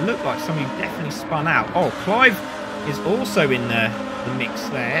 Does it look like somebody definitely spun out? Oh, Clive is also in the mix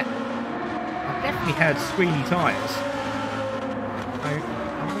there. I've definitely heard squealy tyres. So,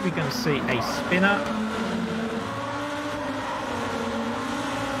 are we going to see a spinner?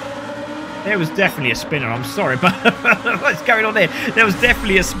 There was definitely a spinner, I'm sorry, but what's going on there? There was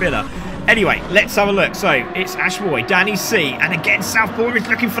definitely a spinner. Anyway, let's have a look. So, it's Ashwoy, Danny C, and again, Southpaw is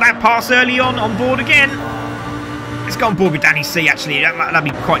looking for that pass early on board again. Let's go on board with Danny C, actually. That'd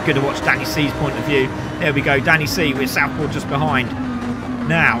be quite good to watch Danny C's point of view. There we go, Danny C with Southpaw just behind.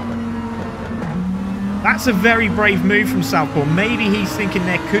 Now, that's a very brave move from Southpaw. Maybe he's thinking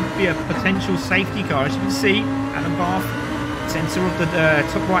there could be a potential safety car. As you can see, Adam Bath, centre of the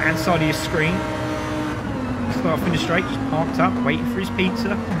top right-hand side of your screen. Start finish straight, just parked up, waiting for his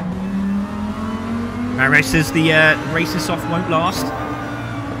pizza. Mario says the racing soft won't last.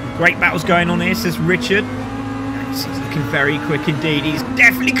 Great battles going on here, says Richard. He's looking very quick indeed. He's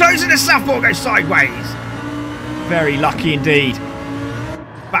definitely closing the Southpaw, goes sideways. Very lucky indeed.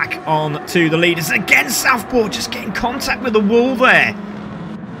 Back on to the leaders. Again, Southpaw just getting contact with the wall there.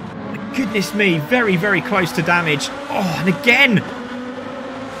 My goodness me, very, very close to damage. Oh, and again.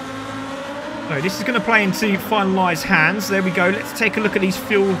 So this is going to play into finalised hands. There we go. Let's take a look at these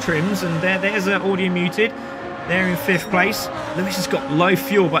fuel trims. And there's Audio Muted. They're in 5th place. Lewis has got low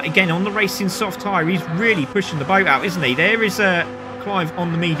fuel, but again, on the racing soft tyre, he's really pushing the boat out, isn't he? There is Clive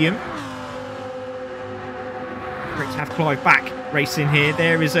on the medium. Great to have Clive back racing here.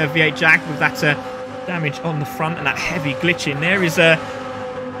 There is V8 Jag with that damage on the front and that heavy glitching. There is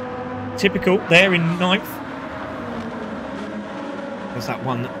Typical there in 9th. There's that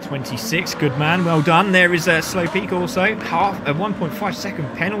 126. Good man, well done. There is Slowpeak also. A 1.5 second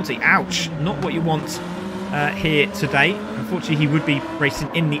penalty. Ouch. Not what you want here today. Unfortunately, he would be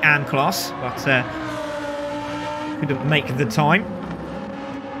racing in the AN class, but couldn't make the time.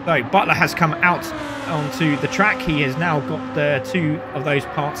 So Butler has come out onto the track. He has now got 2 of those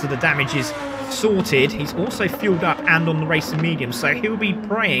parts of the damages sorted. He's also fueled up and on the racing medium, so he'll be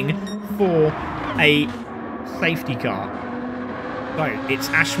praying for a safety car. So it's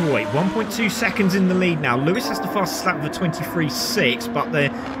Ashwoy, 1.2 seconds in the lead now. Lewis has the fastest lap of the 23.6, but the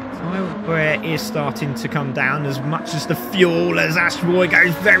tyre wear is starting to come down as much as the fuel, as Ashwoy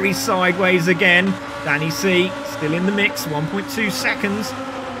goes very sideways again. Danny C still in the mix, 1.2 seconds.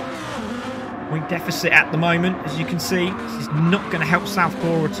 Point deficit at the moment, as you can see. This is not going to help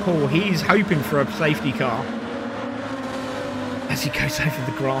Southpaw at all. He's hoping for a safety car. As he goes over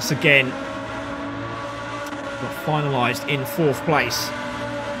the grass again. got finalised in 4th place.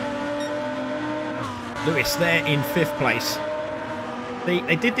 Lewis there in 5th place.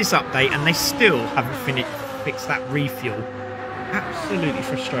 They did this update and they still haven't fixed that refuel. Absolutely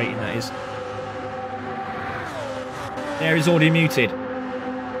frustrating, that is. There is Audio Muted.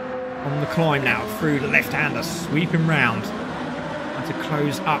 On the climb now, through the left-hander, sweeping round. And to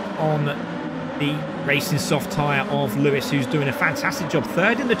close up on the Racing Soft tyre of Lewis, who's doing a fantastic job.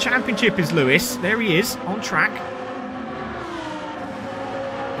 3rd in the championship is Lewis. There he is, on track.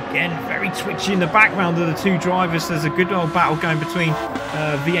 Again, very twitchy in the background of the two drivers. There's a good old battle going between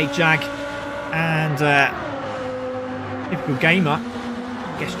V8 Jag and Typical Gamer,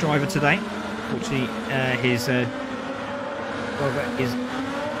 guest driver today. Unfortunately, his driver is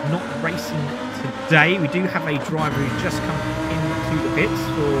not racing today. We do have a driver who's just come into the pits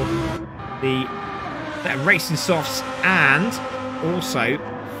for the Racing Softs and also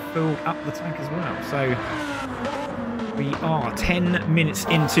filled up the tank as well. So we are 10 minutes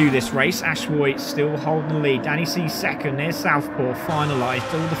into this race. Ashroy still holding the lead. Danny C 2nd. There's Southpaw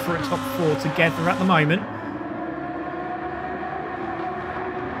finalised. All the top 4 together at the moment.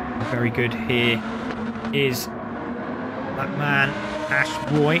 Very good here is that man,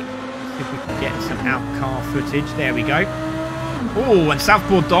 Ashroy. See if we can get some out-car footage. There we go. Oh, and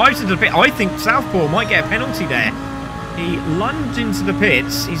Southpaw dives into the pit. I think Southpaw might get a penalty there. He lunged into the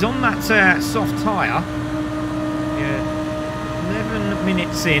pits. He's on that soft tyre. 11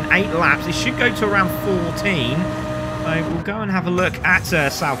 minutes in, 8 laps. It should go to around 14. So we'll go and have a look at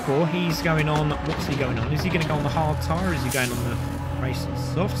Southpaw. He's going on. What's he going on? Is he going to go on the hard tyre or is he going on the Racing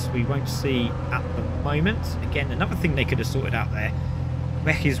Softs? We won't see at the moment. Again, another thing they could have sorted out there.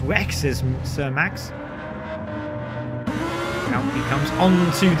 Wreck is wreck, says Sir Max. Out he comes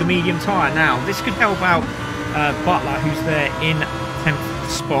onto the medium tyre now. This could help out Butler, who's there in 10th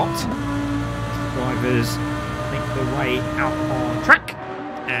spot. Drivers make their way out on track.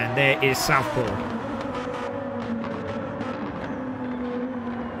 And there is Southpaw.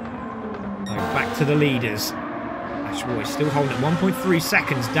 So back to the leaders. Ashroy still holding at 1.3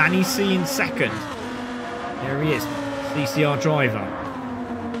 seconds. Danny C in 2nd. There he is. CCR driver.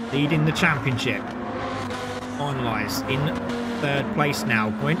 Leading the championship. Finalised in 3rd place now.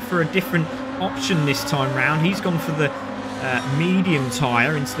 Went for a different option this time round. He's gone for the medium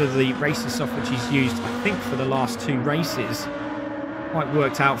tyre instead of the Racing Soft, which he's used, I think, for the last 2 races. Quite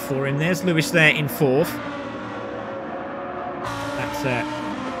worked out for him. There's Lewis there in 4th. That's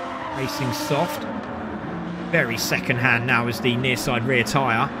Racing Soft. Very second hand now as the near side rear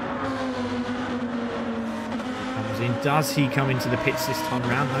tyre. Comes in. Does he come into the pits this time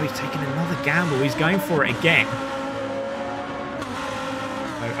around? No, he's taking another gamble. He's going for it again.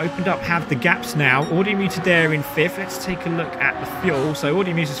 So opened up, have the gaps now. Audio Muted there in 5th. Let's take a look at the fuel. So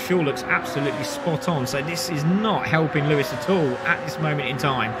Audio Muted's fuel looks absolutely spot on. So this is not helping Lewis at all at this moment in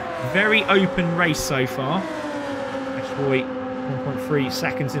time. Very open race so far. Ashroy 1.3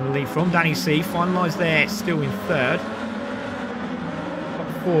 seconds in the lead from Danny C. Finalised there, still in 3rd.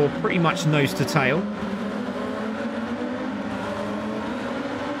 Top 4 pretty much nose to tail.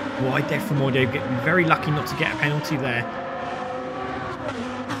 Wide deck from Audio, getting very lucky not to get a penalty there.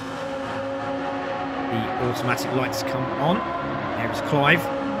 The automatic lights come on. There is Clive.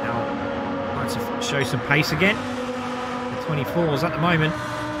 Now trying to show some pace again. The 24s at the moment.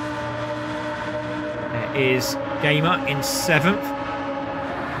 There is Gamer in 7th.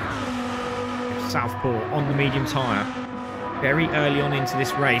 Southpaw on the medium tyre. Very early on into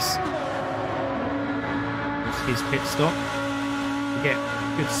this race. That's his pit stop. We get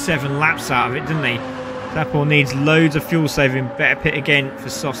a good 7 laps out of it, didn't he? Southpaw needs loads of fuel saving. Better pit again for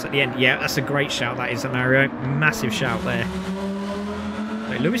softs at the end. Yeah, that's a great shout, that is, Mario. Massive shout there.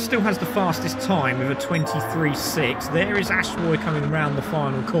 So Lewis still has the fastest time with a 23.6. There is Ashroy coming round the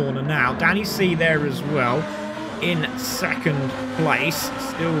final corner now. Danny C there as well in 2nd place.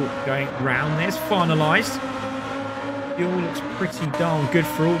 Still going round. There's finalised. It all looks pretty darn good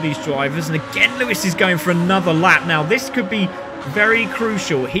for all these drivers. And again, Lewis is going for another lap. Now, this could be very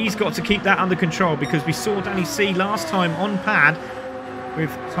crucial. He's got to keep that under control because we saw Danny C last time on pad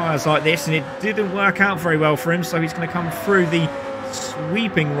with tyres like this and it didn't work out very well for him. So he's going to come through the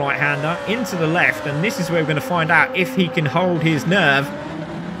sweeping right-hander into the left. And this is where we're going to find out if he can hold his nerve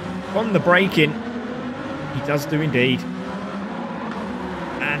on the braking. He does do indeed.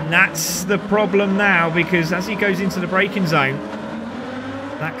 And that's the problem now because as he goes into the braking zone,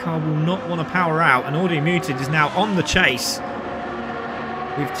 that car will not want to power out. And Audio Muted is now on the chase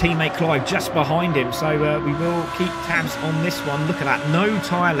with teammate Clive just behind him. So we will keep tabs on this one. Look at that. No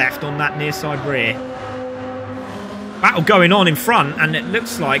tyre left on that near side rear. battle going on in front, and it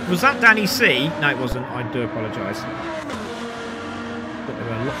looks like, was that Danny C? No, it wasn't. I do apologise. But they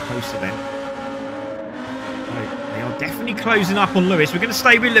were a lot closer then. So they are definitely closing up on Lewis. We're going to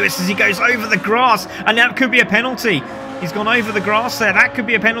stay with Lewis as he goes over the grass, and that could be a penalty. He's gone over the grass there. That could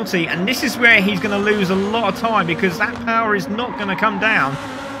be a penalty, and this is where he's going to lose a lot of time because that power is not going to come down.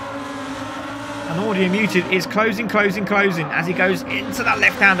 And Audio Muted is closing as he goes into that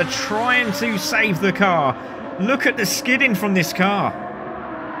left-hander, trying to save the car. Look at the skidding from this car.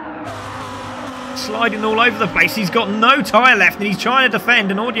 Sliding all over the place. He's got no tyre left and he's trying to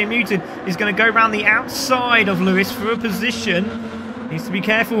defend. And Audio Muted is going to go around the outside of Lewis for a position. Needs to be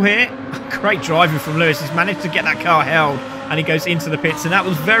careful here. Great driving from Lewis. He's managed to get that car held and he goes into the pits. And that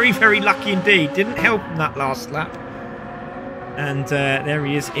was very, very lucky indeed. Didn't help in that last lap. And there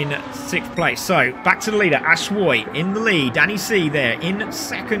he is in 6th place. So back to the leader, Ashwoy in the lead. Danny C there in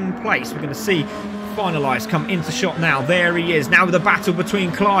 2nd place. We're going to see Finalised come into shot now. There he is. Now with a battle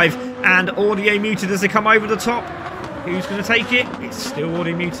between Clive and Audio Muted as they come over the top. Who's going to take it? It's still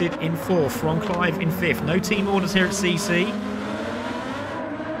Audio Muted in 4th. Ron Clive in 5th. No team orders here at CC.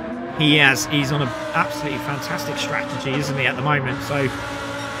 He's on an absolutely fantastic strategy, isn't he, at the moment? So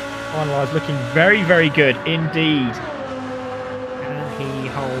Finalised looking very, very good indeed. He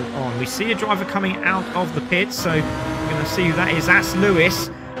hold on. We see a driver coming out of the pits, so we're going to see who that is. That's Lewis.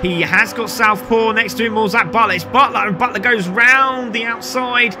 He has got Southpaw next to him, or is that Butler? It's Butler, and Butler goes round the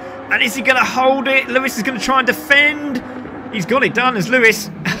outside. And is he going to hold it? Lewis is going to try and defend. He's got it done as Lewis.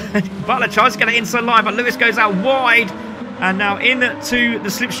 Butler tries to get it inside line, but Lewis goes out wide. And now into the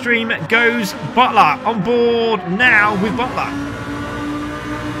slipstream goes Butler. On board now with Butler.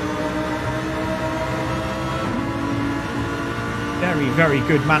 Very, very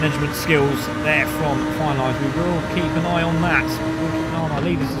good management skills there from Finalised. We will keep an eye on that. We'll keep an eye on our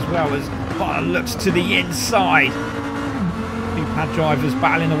leaders as well as Butler looks to the inside. Two pad drivers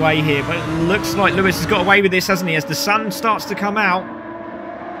battling away here, but it looks like Lewis has got away with this, hasn't he? As the sun starts to come out,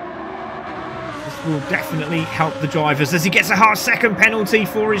 this will definitely help the drivers as he gets a half-second penalty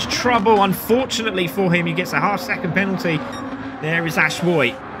for his trouble. Unfortunately for him, he gets a half-second penalty. There is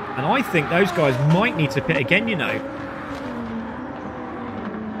Ashwoy. And I think those guys might need to pit again, you know.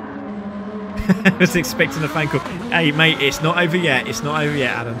 I was expecting a phone call. Hey, mate, it's not over yet. It's not over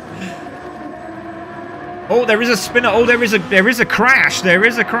yet, Adam. Oh, there is a spinner. Oh, there is a crash. There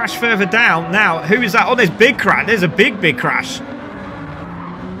is a crash further down. Now, who is that? Oh, there's big crash. There's a big crash.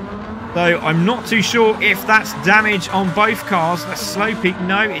 Though I'm not too sure if that's damage on both cars. That's Slow Peak.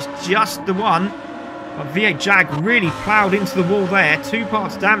 No, it's just the one. But V8 Jag really ploughed into the wall there. 2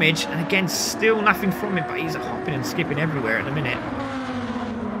 parts damage. And again, still nothing from it. But he's hopping and skipping everywhere at the minute.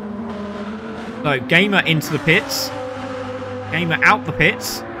 So, Gamer into the pits. Gamer out the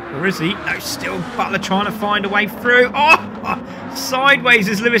pits. Or is he? No, still Butler trying to find a way through. Oh! Sideways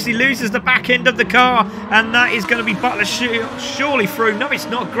as Lewis. He loses the back end of the car. And that is going to be Butler surely through. No, it's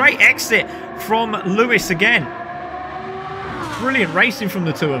not. Great exit from Lewis again. Brilliant racing from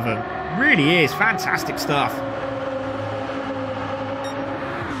the two of them. Really is. Fantastic stuff.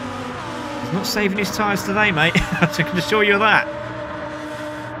 He's not saving his tyres today, mate. I can assure you of that.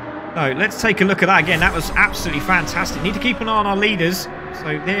 No, let's take a look at that again. That was absolutely fantastic. Need to keep an eye on our leaders.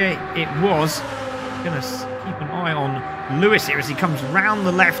 So there it was. Going to keep an eye on Lewis here as he comes round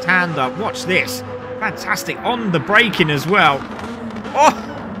the left-hander. Watch this. Fantastic. On the braking as well.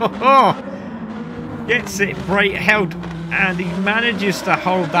 Oh! Gets it brake held. And he manages to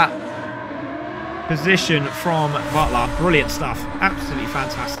hold that position from Butler. Brilliant stuff. Absolutely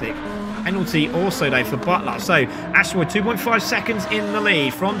fantastic. Penalty also though for Butler. So Ashwood 2.5 seconds in the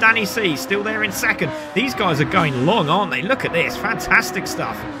lead from Danny C. Still there in 2nd. These guys are going long, aren't they? Look at this. Fantastic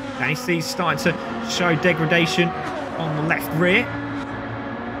stuff. Danny C's starting to show degradation on the left rear.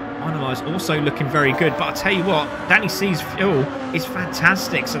 Finalised also looking very good. But I'll tell you what, Danny C's fuel is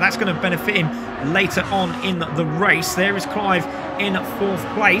fantastic. So that's going to benefit him later on in the race. There is Clive in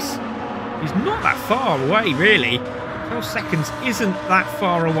 4th place. He's not that far away, really. 12 seconds isn't that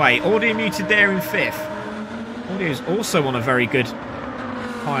far away. Audio Muted there in 5th. Audio is also on a very good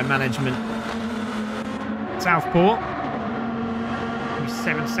tyre management. Southpaw.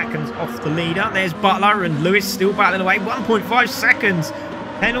 7 seconds off the leader. There's Butler and Lewis still battling away. 1.5 seconds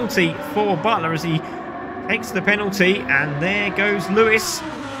penalty for Butler as he takes the penalty. And there goes Lewis.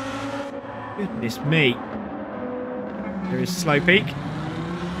 Goodness me. There is Slow Peak.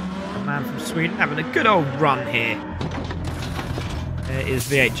 A man from Sweden having a good old run here. There is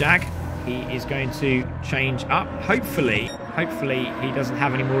V8 Jag. He is going to change up. Hopefully he doesn't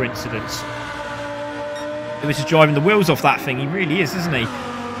have any more incidents. Lewis is driving the wheels off that thing. He really is, isn't he?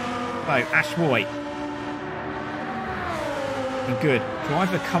 So, Ashwoy. looking good.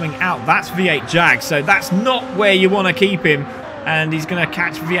 Driver coming out. That's V8 Jag, so that's not where you want to keep him. And he's going to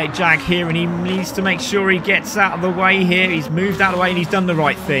catch V8 Jag here, and he needs to make sure he gets out of the way here. He's moved out of the way, and he's done the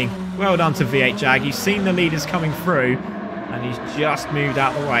right thing. Well done to V8 Jag. He's seen the leaders coming through, and he's just moved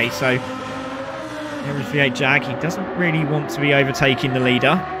out of the way. So there is V8 Jag. He doesn't really want to be overtaking the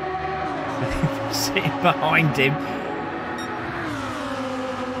leader. Sitting behind him.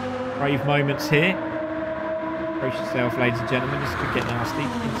 Brave moments here. Brace yourself, ladies and gentlemen. This could get nasty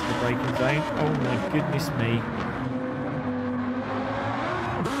into the braking zone. Oh my goodness me.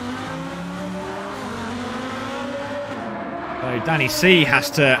 So Danny C has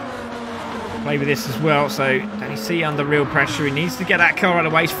to play with this as well. So Danny C under real pressure. He needs to get that car out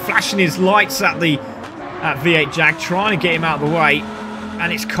of the way. He's flashing his lights at V8 Jag, trying to get him out of the way.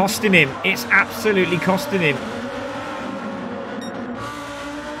 And it's costing him. It's absolutely costing him.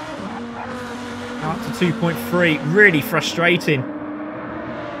 Up to 2.3. Really frustrating.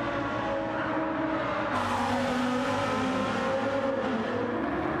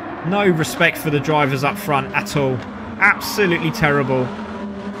 No respect for the drivers up front at all. Absolutely terrible.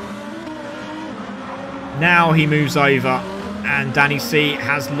 Now he moves over. And Danny C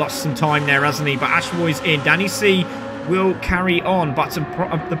has lost some time there, hasn't he? But Ashboy's in. Danny C will carry on. But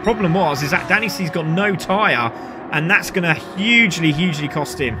the problem is that Danny C's got no tyre. And that's going to hugely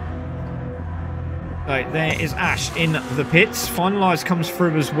cost him. So there is Ash in the pits. Finalise comes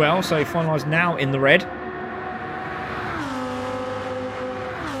through as well. So Finalise now in the red.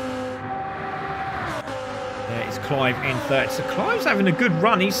 There is Clive in third. So Clive's having a good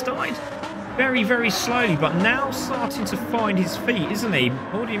run. He started very slowly, but now starting to find his feet, isn't he?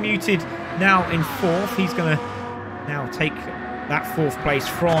 Already muted now in fourth. He's going to now take that fourth place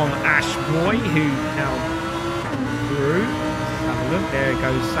from Ash Boy, who now through. Let's have a look. There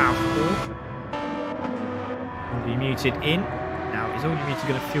goes Southpaw. Already muted in. Now is Already Muted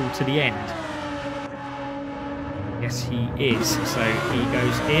going to fuel to the end? Yes, he is. So he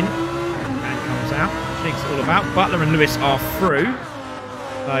goes in and comes out. Thinks all about. Butler and Lewis are through.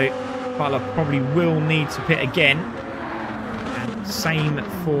 So Butler probably will need to pit again. And same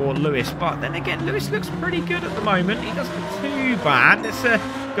for Lewis. But then again, Lewis looks pretty good at the moment. He doesn't look too bad. Let's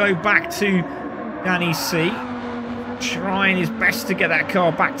go back to Danny C. Trying his best to get that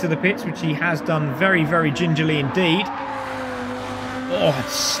car back to the pits, which he has done very gingerly indeed. Oh,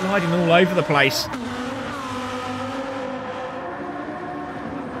 it's sliding all over the place.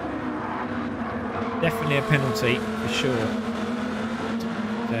 Definitely a penalty for sure.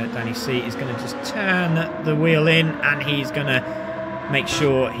 Danny C is going to just turn the wheel in, and he's going to make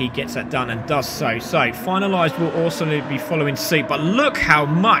sure he gets that done, and does so. So Finalised will also be following suit, but look how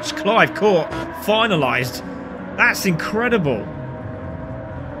much Clive caught Finalised. That's incredible.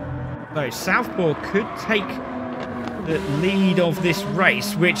 So Southpaw could take the lead of this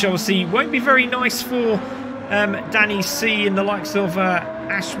race, which obviously won't be very nice for Danny C and the likes of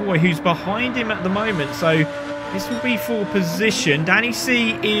Ashboy, who's behind him at the moment. So this will be for position. Danny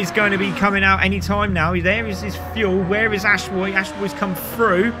C is going to be coming out anytime now. There is his fuel. Where is Ashboy? Ashboy's come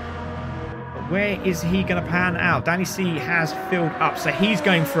through. But where is he going to pan out? Danny C has filled up, so he's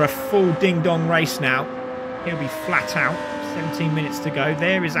going for a full ding-dong race now. He'll be flat out. 17 minutes to go.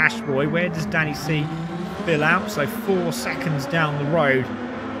 There is Ashboy. Where does Danny C fill out? So 4 seconds down the road.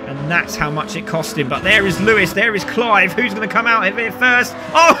 And that's how much it cost him. But there is Lewis. There is Clive. Who's going to come out of it first?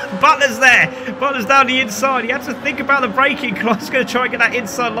 Oh, Butler's there. Butler's down the inside. He had to think about the braking. Clive's going to try and get that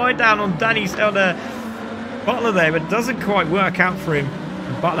inside line down on Butler there. But it doesn't quite work out for him.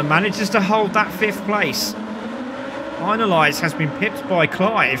 And Butler manages to hold that 5th place. Finalised has been pipped by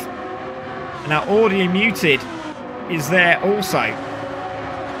Clive. And now Audio Muted is there also.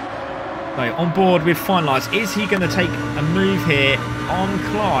 So on board with Finalised. Is he going to take a move here on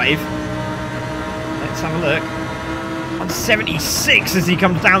Clive? Let's have a look. 176 as he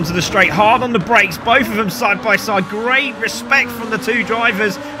comes down to the straight. Hard on the brakes. Both of them side by side. Great respect from the two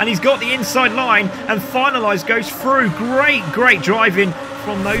drivers. And he's got the inside line. And Finalised goes through. Great driving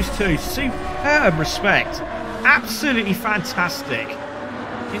from those two. Superb respect. Absolutely fantastic.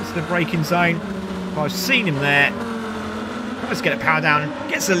 Into the braking zone. I've seen him there. Let's get it power down.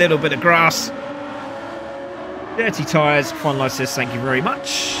 Gets a little bit of grass. Dirty tyres. Finalised says thank you very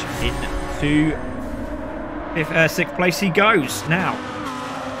much. Into 6th place he goes now.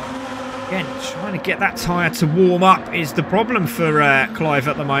 Again, trying to get that tyre to warm up is the problem for Clive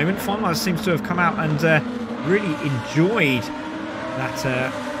at the moment. Finalised seems to have come out and really enjoyed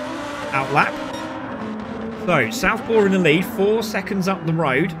that outlap. So, Southpaw in the lead, 4 seconds up the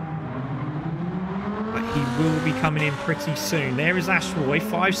road. But he will be coming in pretty soon. There is Ashboy,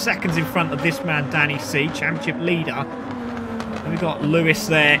 5 seconds in front of this man, Danny C, championship leader. We've got Lewis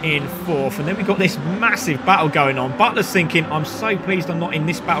there in 4th, and then we've got this massive battle going on. Butler's thinking, I'm so pleased I'm not in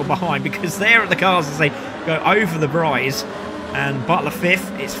this battle behind, because they're at the cars as they go over the rise. And Butler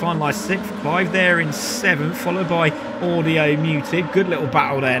 5th, it's finalised 6th. Clive there in 7th, followed by Audio Muted. Good little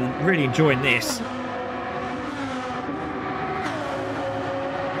battle there, really enjoying this.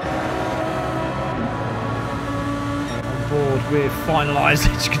 On board with finalised,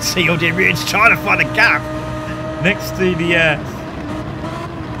 as you can see, Audio Muted's trying to find a gap next to the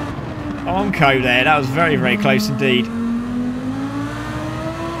Onco there. That was very, very close indeed.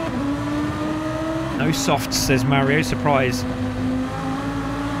 No softs, says Mario. Surprise.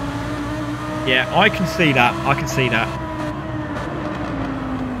 Yeah, I can see that. I can see that.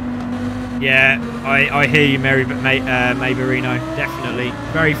 Yeah, I hear you, Mayberino. Definitely.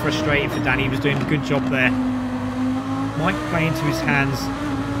 Very frustrating for Danny. He was doing a good job there. Might play into his hands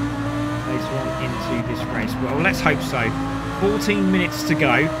later on into this race. Well, let's hope so. 14 minutes to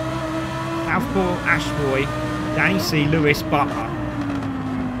go. Southpaw, Ashboy, Danny C, Lewis, Butler.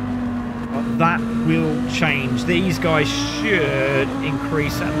 But that will change. These guys should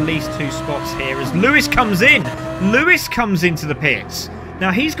increase at least 2 spots here as Lewis comes in. Lewis comes into the pits.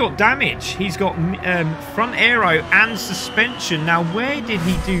 Now, he's got damage. He's got front aero and suspension. Now, where did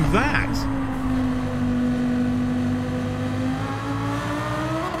he do that?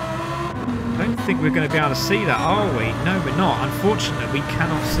 I don't think we're going to be able to see that, are we? No, we're not. Unfortunately, we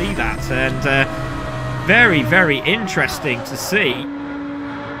cannot see that. And very, very interesting to see.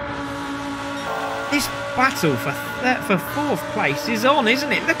 This battle for 4th place is on,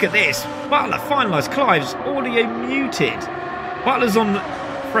 isn't it? Look at this. Butler finalised. Clive's Audio Muted. Butler's on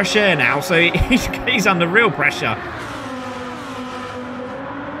fresh air now, so he's under real pressure.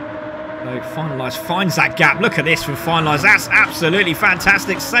 Finalised finds that gap. Look at this from Finalised. That's absolutely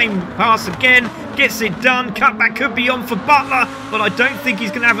fantastic. Same pass again. Gets it done. Cutback could be on for Butler, but I don't think he's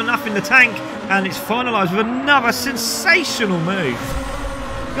going to have enough in the tank. And it's Finalised with another sensational move.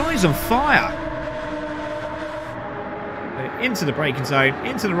 Guy's on fire. Into the braking zone.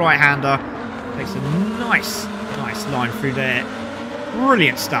 Into the right-hander. Takes a nice line through there.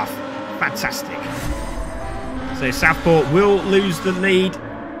 Brilliant stuff. Fantastic. So Southport will lose the lead.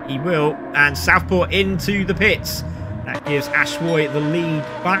 He will, and Southport into the pits. That gives Ashwoy the lead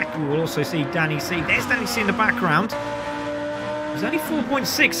back. We will also see Danny C. There's Danny C in the background. He's only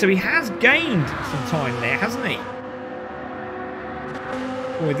 4.6, so he has gained some time there, hasn't he?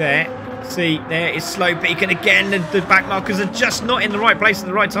 Boy, there. See, there is Slow Peak, and again, the back markers are just not in the right place at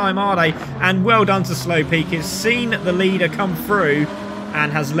the right time, are they? And well done to Slow Peak. He's seen the leader come through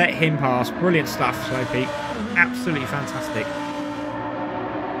and has let him pass. Brilliant stuff, Slow Peak. Absolutely fantastic.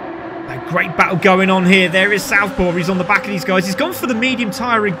 A great battle going on here. There is Southpaw. He's on the back of these guys. He's gone for the medium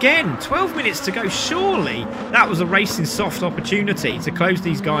tyre again. 12 minutes to go. Surely that was a racing soft opportunity to close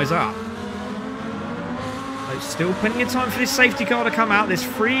these guys up. There's still plenty of time for this safety car to come out. There's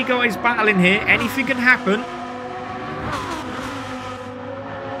 3 guys battling here. Anything can happen.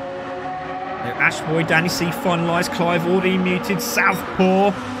 Ashboy, Danny C finalised. Clive Audio Muted.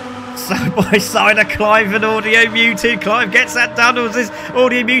 Southpaw. Side by side of Clive and Audio Muted. Clive gets that done. Or this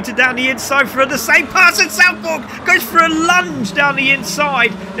Audio Muted down the inside for the same pass, and Southpaw goes for a lunge down the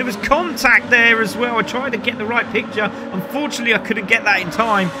inside. There was contact there as well. I tried to get the right picture. Unfortunately, I couldn't get that in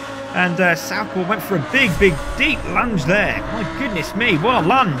time. And Southpaw went for a big, deep lunge there. My goodness me, what a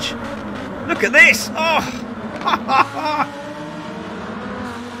lunge. Look at this. Oh,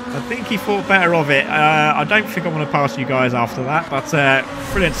 I think he thought better of it. I don't think I want to pass you guys after that, but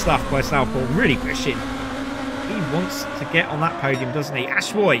brilliant stuff by Southpaw. Really pushing. He wants to get on that podium, doesn't he?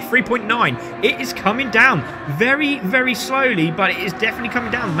 Ashwoy, 3.9. It is coming down very, very slowly, but it is definitely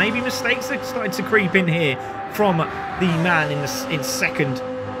coming down. Maybe mistakes are starting to creep in here from the man in second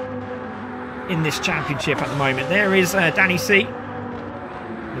in this championship at the moment. There is Danny C.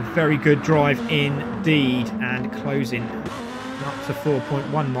 A very good drive indeed, and closing up to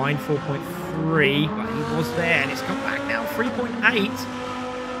 4.19, 4.3, but he was there, and it's come back now, 3.8.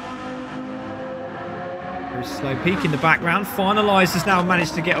 There's Slow Peak in the background. Finalised has now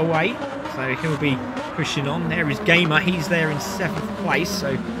managed to get away, so he'll be pushing on. There is Gamer, he's there in 7th place,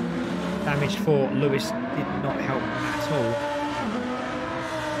 so damage for Lewis did not help at all.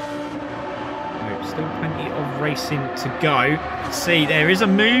 So still plenty of racing to go. See, there is a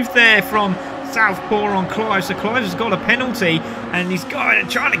move there from Southpaw on Clive, so Clive has got a penalty, and he's trying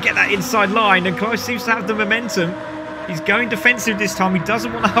to get that inside line, and Clive seems to have the momentum. He's going defensive this time. He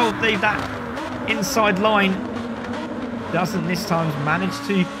doesn't want to hold that inside line. Doesn't this time manage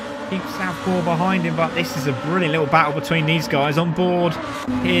to keep Southpaw behind him, but this is a brilliant little battle between these guys. On board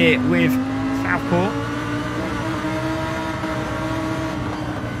here with Southpaw.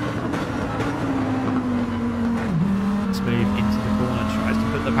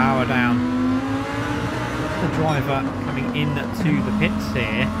 put the power down. The driver coming into the pits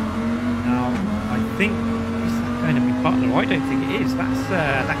here. Now, I think, is that going to be Butler? I don't think it is.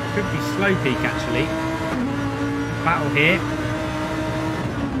 That could be Slow Peak, actually. Battle here.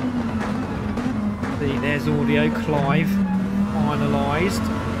 See, there's audio. Clive finalised.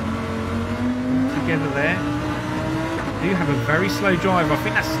 Together there. Do have a very slow driver. I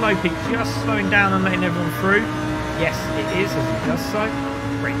think that's Slow Peak just slowing down and letting everyone through. Yes, it is, as he does so.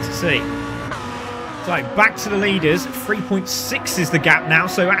 Great to see. So, back to the leaders. 3.6 is the gap now.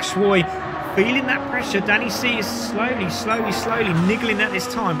 So, Ashwoy feeling that pressure. Danny C is slowly niggling at this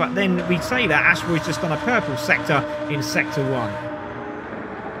time. But then we say that Ashwoy's just on a purple sector in Sector 1.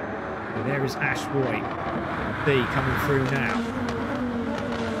 So there is Ashwoy. B coming through now.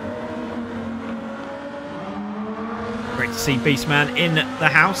 Great to see Beastman in the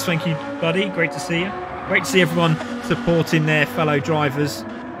house. Thank you, buddy. Great to see you. Great to see everyone supporting their fellow drivers,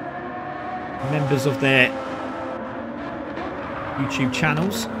 members of their YouTube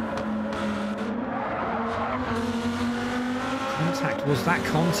channels. Contact, was that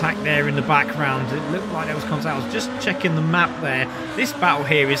contact there in the background? It looked like there was contact. I was just checking the map there. This battle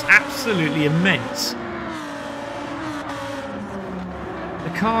here is absolutely immense.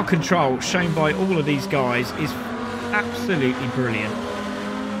 The car control shown by all of these guys is absolutely brilliant.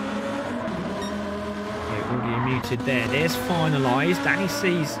 Audio muted there. There's finalised. Danny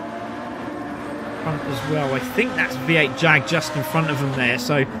C's front as well. I think that's V8 Jag just in front of them there.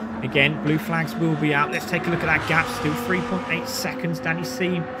 So again, blue flags will be out. Let's take a look at that gap. Still 3.8 seconds. Danny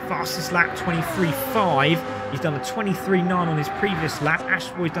C, fastest lap, 23.5. He's done a 23.9 on his previous lap.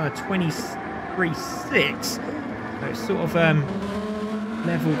 Ashwoy's done a 23.6. So it's sort of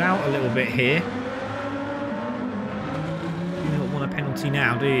levelled out a little bit here. You don't want a penalty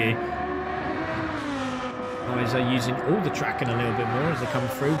now, do you? Guys are using all the tracking a little bit more as they come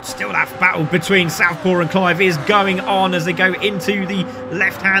through. Still that battle between Southpaw and Clive is going on as they go into the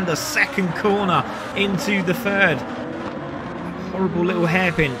left-hand, the second corner, into the third. Horrible little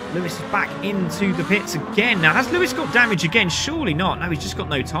hairpin. Lewis is back into the pits again. Now, has Lewis got damage again? Surely not. No, he's just got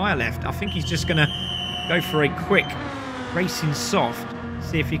no tyre left. I think he's just going to go for a quick racing soft.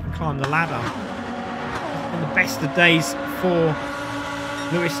 See if he can climb the ladder. On the best of days for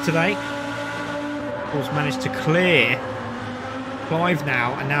Lewis today. Of course, managed to clear Clive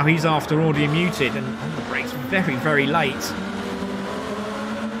now, and now he's after audio muted and on the brakes very, very late.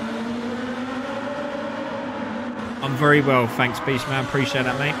 I'm very well, thanks, Beastman. Appreciate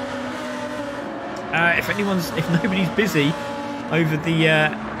that, mate. If nobody's busy over the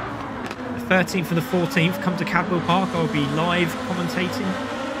 13th and the 14th, come to Cadwell Park. I'll be live commentating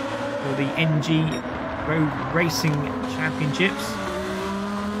for the NG Road Racing Championships.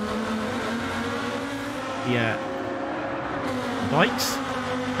 The bikes.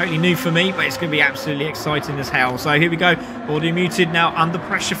 Totally new for me, but it's going to be absolutely exciting as hell. So here we go. Audio muted now under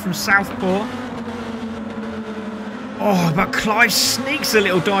pressure from Southpaw. Oh, but Clive sneaks a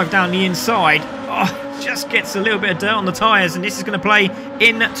little dive down the inside. Oh, just gets a little bit of dirt on the tyres, and this is going to play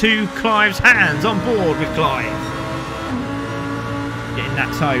into Clive's hands. On board with Clive. Getting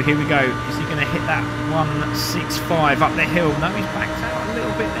that toe. Here we go. Is he going to hit that 165 up the hill? No, he's backed out a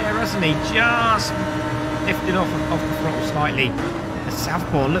little bit there, hasn't he? Just lifted off the throttle slightly. As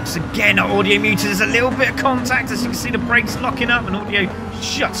Southpaw looks again at audio muted. There's a little bit of contact as you can see the brakes locking up and audio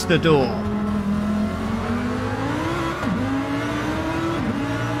shuts the door.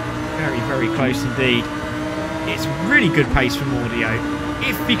 Very, very close indeed. It's really good pace from audio.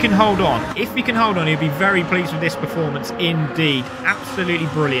 If he can hold on, he'll be very pleased with this performance indeed. Absolutely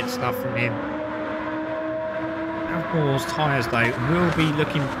brilliant stuff from him. Southpaw's tyres, though, will be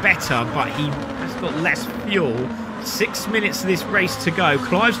looking better, but he has got less fuel. 6 minutes of this race to go.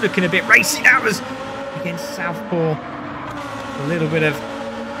 Clive's looking a bit racy now as against Southpaw. A little bit of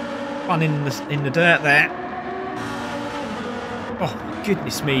fun in the dirt there. Oh,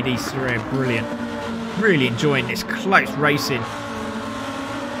 goodness me, these three are brilliant. Really enjoying this close racing.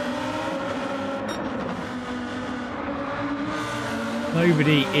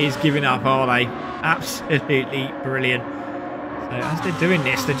 Nobody is giving up, are they? Absolutely brilliant. So as they're doing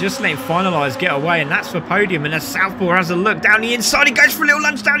this, they're just letting Finalise get away, and that's for podium. And as Southpaw has a look down the inside, he goes for a little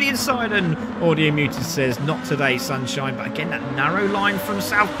lunge down the inside, and audio muted says, not today, sunshine. But again, that narrow line from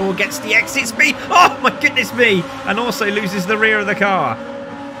Southpaw gets the exit speed. Oh my goodness me! And also loses the rear of the car.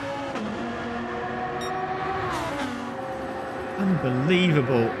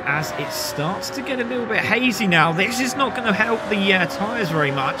 Unbelievable as it starts to get a little bit hazy now. This is not going to help the tyres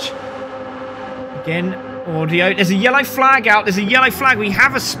very much. Again, audio. There's a yellow flag out. There's a yellow flag. We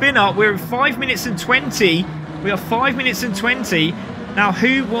have a spin up. We're 5 minutes and 20. We are 5 minutes and 20. Now,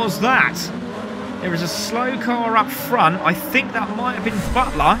 who was that? There is a slow car up front. I think that might have been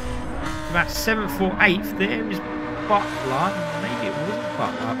Butler. About 7th or 8th. There is Butler. Maybe it wasn't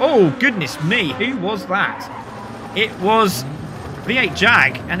Butler. Oh, goodness me. Who was that? It was V8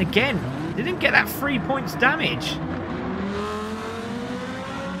 Jag. And again, didn't get that 3 points damage.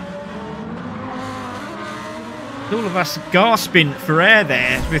 All of us gasping for air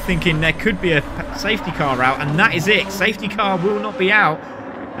there. We're thinking there could be a safety car out. And that is it. Safety car will not be out.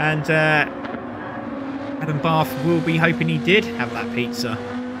 And Adam Bath will be hoping he did have that pizza.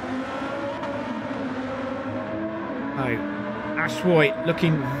 Oh, Ashwoy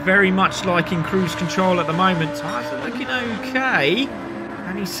looking very much like in cruise control at the moment. Tyres are looking okay.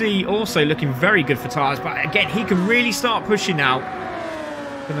 And you see also looking very good for tyres. But again, he can really start pushing now.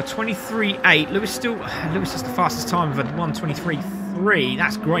 From a 23.8. Lewis is the fastest time of a 1:23.3.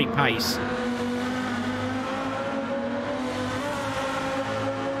 That's great pace.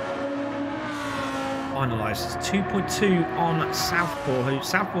 Finalised 2.2 on Southpaw, who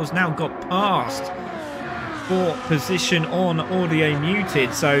Southpaw's now got past for position on audio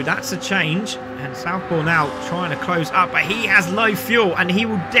muted, so that's a change. And Southpaw now trying to close up, but he has low fuel and he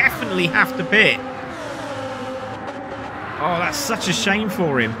will definitely have to pit. Oh, that's such a shame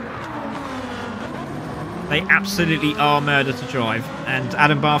for him. They absolutely are murder to drive. And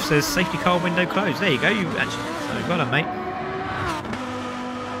Adam Bath says safety car window closed. There you go. You actually, so well done, mate.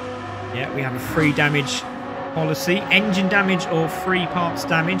 Yeah, we have a free damage policy. Engine damage or free parts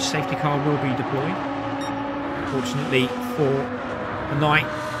damage. Safety car will be deployed. Fortunately for the night,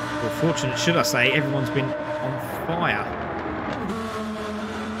 or fortunate should I say, everyone's been on fire.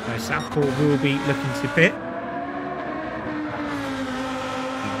 So Southpaw will be looking to pit.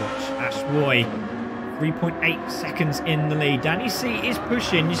 Watch Ashwoy. 3.8 seconds in the lead. Danny C is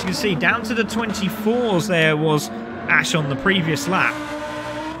pushing. As you can see, down to the 24s there was Ash on the previous lap.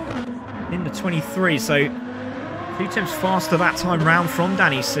 In the 23, so 2 tenths faster that time round from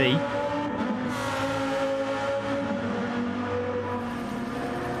Danny C.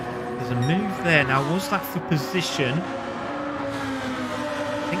 There's a move there. Now, was that for position?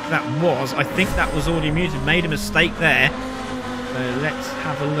 I think that was already muted. Made a mistake there. So let's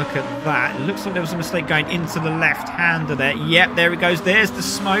have a look at that. It looks like there was a mistake going into the left-hander there. Yep, there it goes. There's the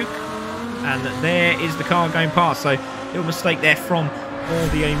smoke. And there is the car going past. So, little mistake there from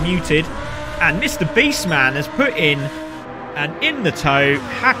audio muted. And Mr. Beastman has put in and in the toe.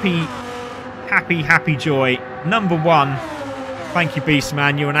 Happy joy. Number 1. Thank you,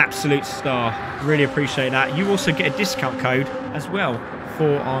 Beastman. You're an absolute star. Really appreciate that. You also get a discount code as well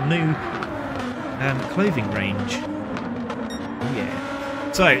for our new clothing range.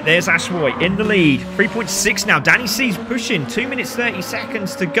 Yeah. So there's Ashwoy in the lead. 3.6 now. Danny C's pushing. 2 minutes 30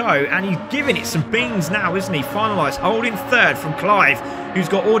 seconds to go. And he's giving it some beans now, isn't he? Finalised. Holding third from Clive, who's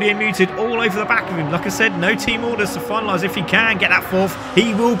got audio muted all over the back of him. Like I said, no team orders to finalise. If he can get that fourth,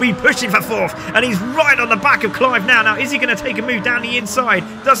 he will be pushing for fourth. And he's right on the back of Clive now. Now, is he going to take a move down the inside?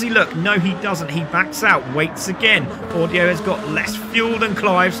 Does he look? No, he doesn't. He backs out. Waits again. Audio has got less fuel than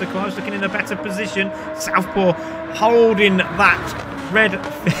Clive, so Clive's looking in a better position. Southpaw holding that red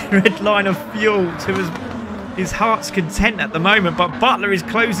line of fuel to his heart's content at the moment, but Butler is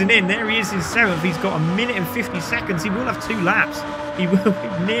closing in. There he is in 7th. He's got 1 minute and 50 seconds. He will have 2 laps. He will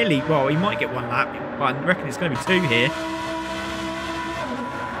nearly, well, he might get 1 lap, but I reckon it's going to be 2 here.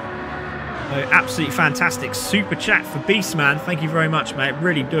 So absolutely fantastic super chat for Beastman. Thank you very much, mate.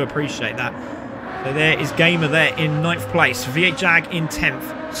 Really do appreciate that. So there is Gamer there in 9th place. V8 Jag in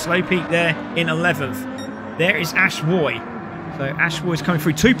 10th. Slow Peak there in 11th. There is Ashwoy. So Ashwoy's coming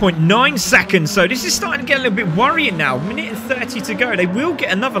through 2.9 seconds. So this is starting to get a little bit worrying now. 1 minute and 30 to go. They will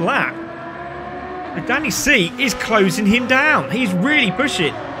get another lap. But Danny C is closing him down. He's really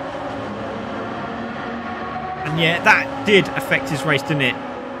pushing. And yeah, that did affect his race, didn't it?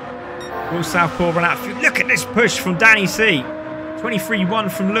 Will Southpaw run out of fuel? Look at this push from Danny C. 23.1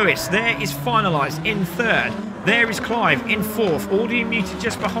 from Lewis. There is finalised in 3rd. There is Clive in 4th. Audio muted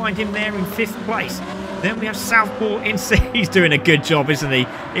just behind him there in 5th place. Then we have Southpaw in 6th. He's doing a good job, isn't he?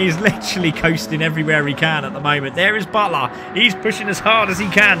 He's literally coasting everywhere he can at the moment. There is Butler. He's pushing as hard as he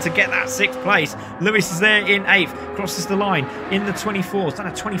can to get that 6th place. Lewis is there in 8th. Crosses the line in the 24th. Done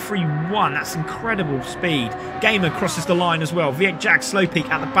a 23.1. That's incredible speed. Gamer crosses the line as well. V8 Jag Slow Peak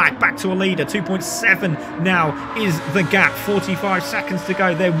at the back. Back to a leader. 2.7 now is the gap. 45 seconds to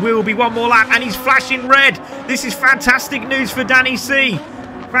go. There will be 1 more lap and he's flashing red. This is fantastic news for Danny C.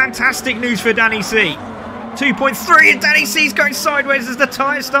 Fantastic news for Danny C. 2.3, and Danny C's going sideways as the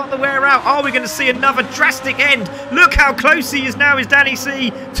tyres start to wear out. Are we going to see another drastic end? Look how close he is now, is Danny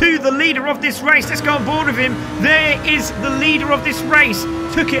C, to the leader of this race. Let's go on board with him. There is the leader of this race.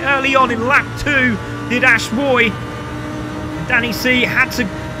 Took it early on in lap 2, did Ash Boy. Danny C had to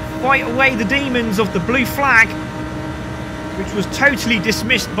fight away the demons of the blue flag, which was totally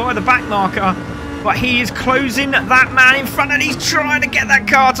dismissed by the back marker. But he is closing that man in front, and he's trying to get that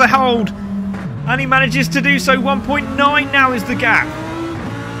car to hold. And he manages to do so. 1.9 now is the gap.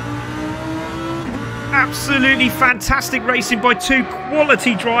 Absolutely fantastic racing by two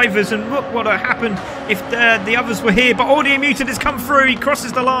quality drivers. And look what happened if the others were here. But Audio Muted has come through. He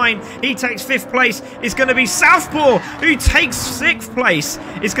crosses the line. He takes 5th place. It's going to be Southpaw who takes 6th place.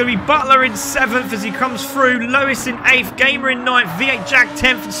 It's going to be Butler in 7th as he comes through. Lewis in 8th. Gamer in 9th. V8 Jack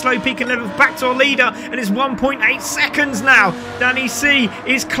 10th. And Slow Peak in 11th. Back to our leader. And it's 1.8 seconds now. Danny C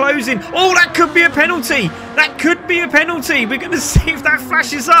is closing. Oh, that could be a penalty. That could be a penalty. We're going to see if that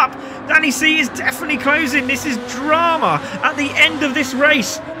flashes up. Danny C is definitely closing. This is drama at the end of this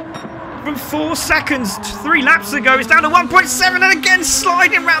race. From 4 seconds to 3 laps ago, it's down to 1.7, and again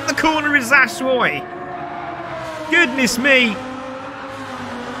sliding round the corner is Ashwoy. Goodness me.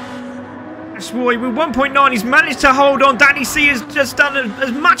 Ashwoy with 1.9, he's managed to hold on. Danny C has just done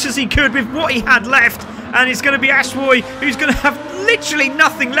as much as he could with what he had left. And it's going to be Ashwoy who's going to have literally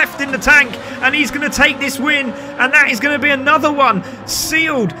nothing left in the tank. And he's going to take this win. And that is going to be another one.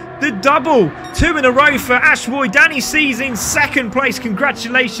 Sealed. The double. 2 in a row for Ashwoy. Danny C's in 2nd place.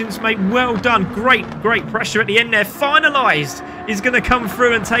 Congratulations, mate. Well done. Great pressure at the end there. Finalised. Is going to come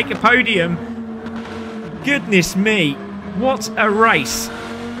through and take a podium. Goodness me. What a race.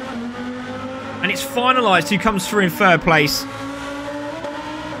 And it's finalised who comes through in 3rd place.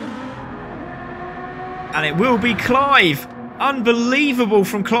 And it will be Clive. Unbelievable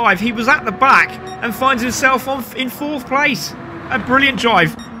from Clive. He was at the back and finds himself in 4th place. A brilliant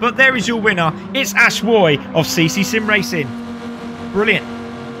drive. But there is your winner. It's Ashwoy of CC Sim Racing. Brilliant.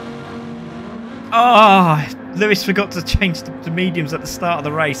 Oh, Lewis forgot to change to mediums at the start of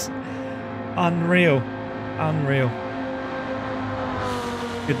the race. Unreal. Unreal.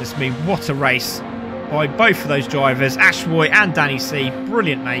 Goodness me, what a race by both of those drivers, Ashwoy and Danny C.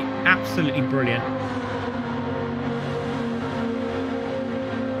 Brilliant, mate. Absolutely brilliant.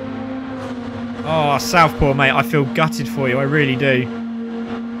 Oh, Southpaw, mate. I feel gutted for you. I really do.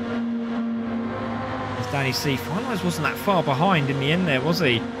 As Danny C. Finalised wasn't that far behind in the end there, was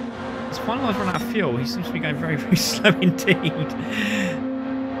he? As Finalised run out of fuel, he seems to be going very, very slow indeed.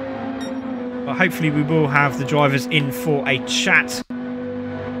 But hopefully we will have the drivers in for a chat.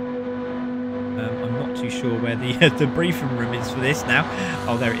 I'm not too sure where the briefing room is for this now.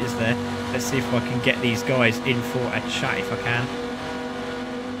 Oh, there it is there. Let's see if I can get these guys in for a chat if I can.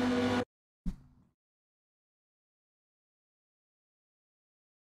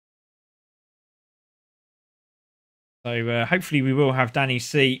 So hopefully we will have Danny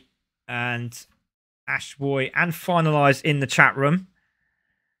C and Ashwoy and Finalise in the chat room.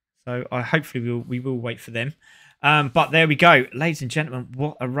 So hopefully we will wait for them. But there we go. Ladies and gentlemen,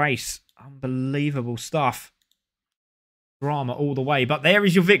 what a race. Unbelievable stuff. Drama all the way. But there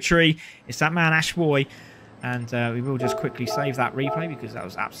is your victory. It's that man Ashwoy. And we will just quickly save that replay because that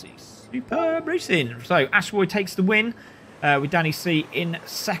was absolutely superb racing. So Ashwoy takes the win with Danny C in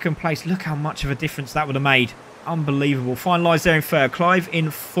 2nd place. Look how much of a difference that would have made. Unbelievable. Finalised there in 3rd. Clive in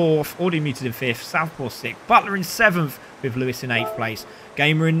 4th. Audio Muted in 5th. Southpaw 6th. Butler in 7th with Lewis in 8th place.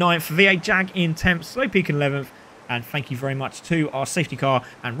 Gamer in 9th. V8 Jag in 10th. Slow Peak in 11th. And thank you very much to our safety car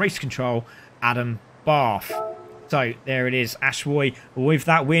and race control, Adam Bath. So there it is, Ashwoy with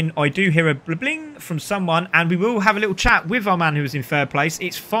that win. I do hear a bling from someone, and we will have a little chat with our man who was in 3rd place.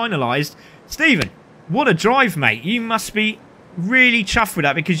 It's finalised. Stephen, what a drive, mate. You must be really chuffed with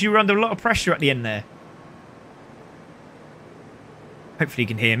that because you were under a lot of pressure at the end there. Hopefully you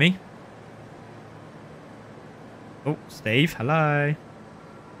can hear me. Oh, Steve, hello.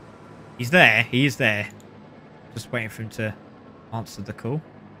 He's there. He is there. Just waiting for him to answer the call.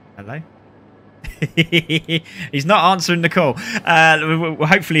 Hello. He's not answering the call.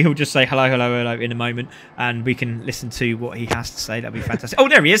 Hopefully he'll just say hello, hello, hello in a moment, and we can listen to what he has to say. That'd be fantastic. Oh,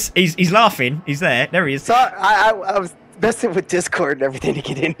 there he is. He's laughing. He's there. There he is. So I was messing with Discord and everything to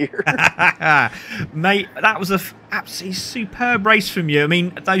get in here. Mate, that was a absolutely superb race from you. I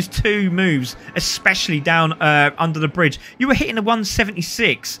mean, those 2 moves, especially down under the bridge. You were hitting a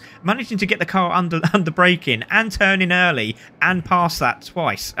 176, managing to get the car under braking and turning early and pass that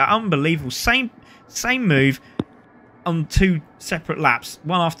twice. Unbelievable. Same move on 2 separate laps,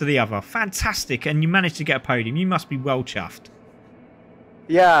 one after the other. Fantastic. And you managed to get a podium. You must be well chuffed.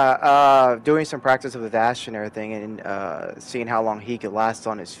 Yeah, doing some practice of the dash and everything, and seeing how long he could last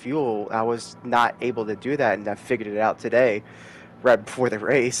on his fuel. I was not able to do that, and I figured it out today, right before the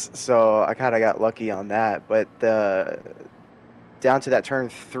race. So I kind of got lucky on that. But down to that turn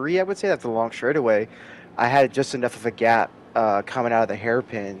 3, I would say that's a long straightaway. I had just enough of a gap coming out of the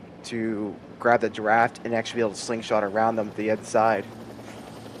hairpin to grab the draft and actually be able to slingshot around them at the inside.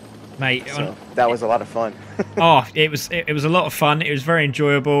 Mate, So that was a lot of fun. oh, it was a lot of fun. It was very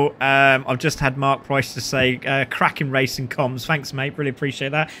enjoyable. I've just had Mark Price to say, cracking racing comms. Thanks, mate. Really appreciate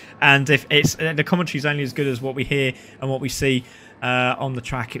that. And if it's the commentary is only as good as what we hear and what we see on the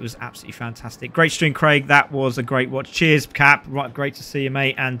track, it was absolutely fantastic. Great stream, Craig. That was a great watch. Cheers, Cap. Right, great to see you,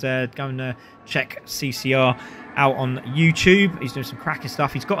 mate. And go and check CCR out on YouTube. He's doing some cracking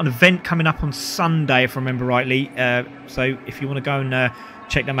stuff. He's got an event coming up on Sunday, if I remember rightly. So if you want to go and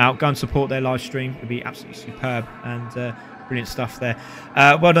check them out, go and support their live stream. It'll be absolutely superb and brilliant stuff there.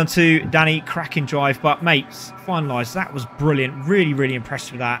 Well done to Danny, cracking drive. But mates, finalised. That was brilliant. Really, really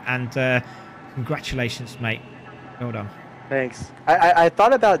impressed with that. And congratulations, mate. Well done. Thanks. I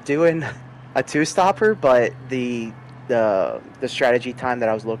thought about doing a two-stopper, but the strategy time that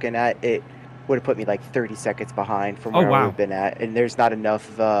I was looking at, it would have put me like 30 seconds behind from where I would have been at, and there's not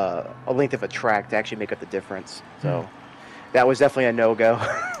enough a length of a track to actually make up the difference. So that was definitely a no-go.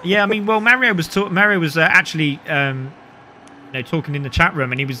 Yeah, I mean, well, Mario was actually talking in the chat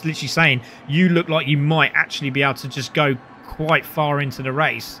room, and he was literally saying you look like you might actually be able to just go quite far into the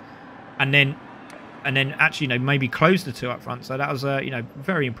race, and then actually maybe close the two up front. So that was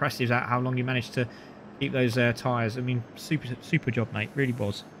very impressive at how long you managed to keep those tyres. I mean, super job, mate. Really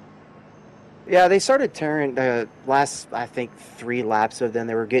was. Yeah, they started turning the last, I think, 3 laps of them.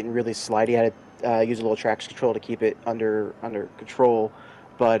 They were getting really slidey. I had to use a little traction control to keep it under control.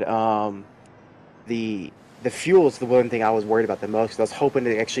 But the fuel is the one thing I was worried about the most. I was hoping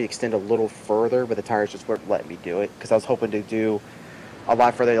to actually extend a little further, but the tires just weren't letting me do it because I was hoping to do a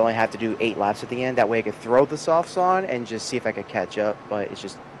lot further. They only have to do 8 laps at the end. That way I could throw the softs on and just see if I could catch up, but it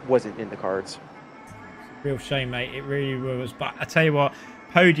just wasn't in the cards. Real shame, mate. It really was. But I tell you what,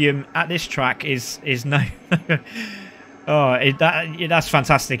 podium at this track is no... that's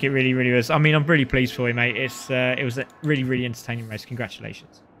fantastic. It really, really was. I mean, I'm really pleased for you, mate. It was a really, really entertaining race.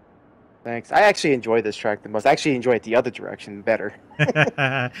 Congratulations. Thanks. I actually enjoyed this track the most. I actually enjoyed the other direction better.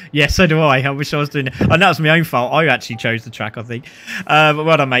 Yeah, so do I. I wish I was doing it. I know it's my own fault. I actually chose the track, I think. But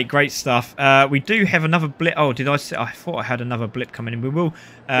well done, mate. Great stuff. We do have another blip. Oh, did I say? I thought I had another blip coming in. We will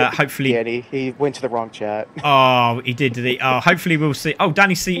hopefully... Yeah, he went to the wrong chat. Oh, he did he? Oh, hopefully we'll see. Oh,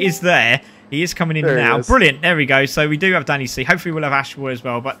 Danny C is there. He is coming in now. Brilliant. There we go. So we do have Danny C. Hopefully we'll have Ashwood as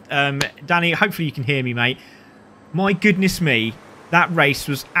well. But Danny, hopefully you can hear me, mate. My goodness me. That race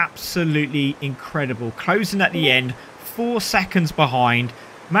was absolutely incredible. Closing at the end, 4 seconds behind.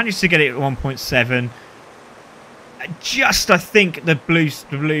 Managed to get it at 1.7. Just, I think the blue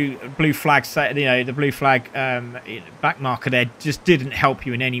flag, the blue flag back marker there just didn't help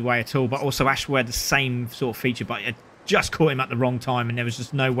you in any way at all. But also Ashwood had the same sort of feature, but it just caught him at the wrong time, and there was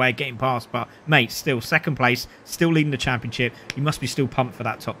just no way of getting past. But mate, still second place, still leading the championship. You must be still pumped for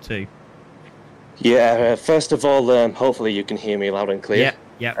that top 2. Yeah, first of all, hopefully you can hear me loud and clear.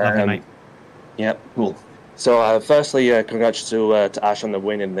 Yeah, lovely, mate. Yeah, cool. So, firstly, congrats to Ash on the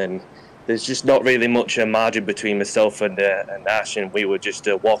win, and then there's just not really much margin between myself and Ash, and we were just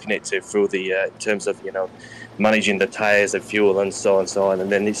walking it through the in terms of managing the tires and fuel and so on,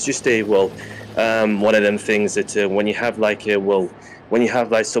 and then it's just one of them things that when you have when you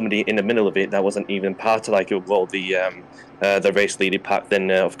have somebody in the middle of it that wasn't even part of the race leading pack,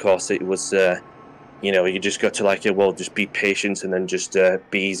 then of course it was. You just got to just be patient and then just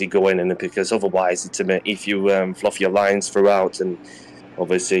be easy going, and because otherwise, if you fluff your lines throughout, and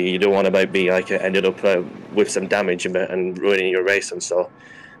obviously you don't want to be ended up with some damage and ruining your race and so.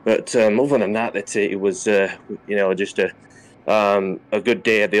 But other than that, it was just a good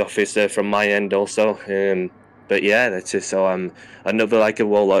day at the office from my end also. But yeah, that's it. So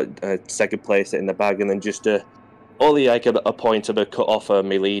another second place in the bag, and then just only a point of a cut off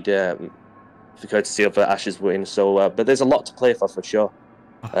my lead. Courtesy of Ash's win, so but there's a lot to play for sure.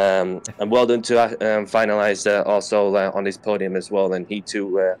 And well done to finalise also on his podium as well. And he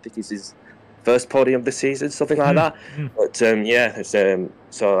too, I think it's his first podium of the season, something like that. But yeah, it's, and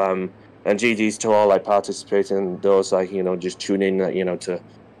GG's to all participating, those just tune in to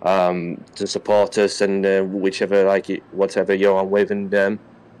support us and whatever you're on with, and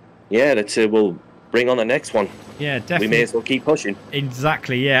yeah, that we'll bring on the next one. Yeah, definitely. We may as well keep pushing.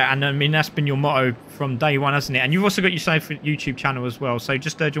 Exactly, yeah. And I mean, that's been your motto from day one, hasn't it? And you've also got your safe YouTube channel as well. So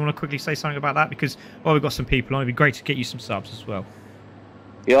just do you want to quickly say something about that? Because, we've got some people on. It'd be great to get you some subs as well.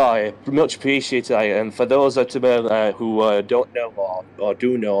 Yeah, I much appreciate it. And for those who don't know or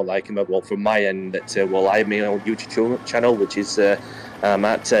do know, like, well, from my end, that well, I have my own YouTube channel, which is at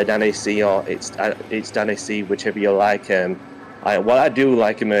Danny C, or it's Danny C, whichever you like. What I do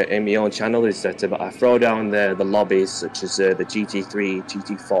like in my own channel is that I throw down the lobbies such as the GT3,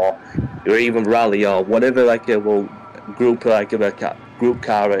 GT4, or even Rally or whatever, like a group group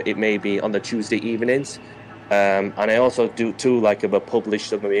car it may be on the Tuesday evenings. And I also do too, like, publish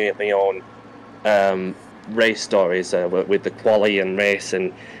some of my own race stories with the quali and race,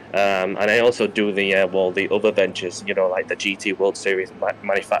 and I also do the other ventures, like the GT World Series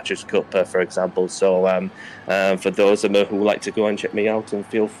Manufacturers Cup, for example. So for those of you who like to go and check me out, and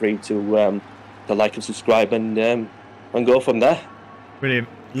feel free to like and subscribe, and go from there. Brilliant,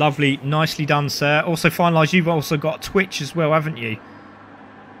 lovely, nicely done, sir. Also finalised, you've also got Twitch as well, haven't you?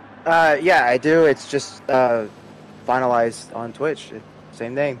 Yeah, I do. It's just finalized on Twitch.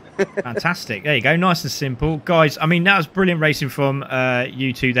 Same name. Fantastic. There you go. Nice and simple. Guys, I mean, that was brilliant racing from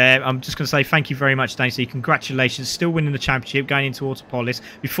you two there. I'm just going to say thank you very much, Danny. Congratulations. Still winning the championship, going into Autopolis.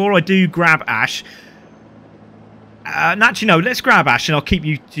 Before I do grab Ash, actually, no, let's grab Ash, and I'll keep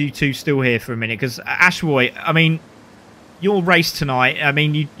you two still here for a minute. Because, Ash Roy, I mean, your race tonight, I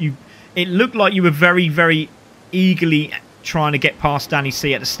mean, it looked like you were very, very eagerly trying to get past Danny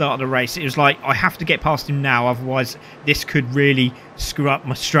C at the start of the race. It was like, I have to get past him now, otherwise this could really screw up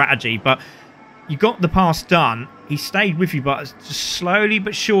my strategy. But you got the pass done. He stayed with you, but just slowly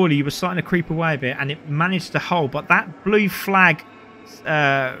but surely you were starting to creep away a bit, and it managed to hold. But that blue flag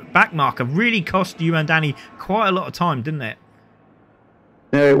back marker really cost you and Danny quite a lot of time, didn't it?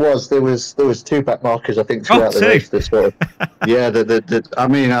 No, it was. There was two back markers, I think, throughout the race. This sort of, yeah. I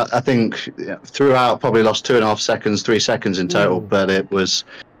mean, I think throughout probably lost 2.5 seconds, 3 seconds in total. Ooh. But it was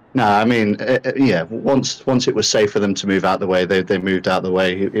no. I mean, yeah. Once it was safe for them to move out the way, they moved out the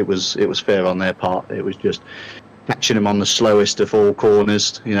way. It was fair on their part. It was just catching them on the slowest of all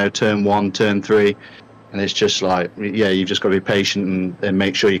corners. Turn 1, turn 3, and it's just like, yeah, you've just got to be patient and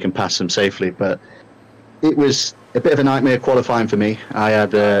make sure you can pass them safely. But it was a bit of a nightmare qualifying for me. I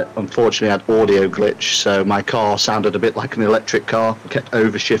had, unfortunately, had audio glitch, so my car sounded a bit like an electric car. I kept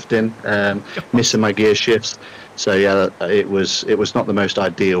overshifting, missing my gear shifts. So yeah, it was not the most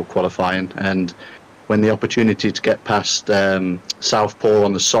ideal qualifying. And when the opportunity to get past Southpaw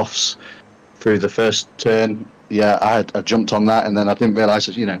on the softs through the first turn, yeah, I jumped on that, and then I didn't realise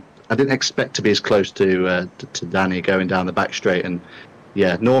that, I didn't expect to be as close to Danny going down the back straight. And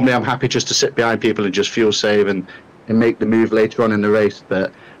yeah, normally I'm happy just to sit behind people and just fuel save and make the move later on in the race.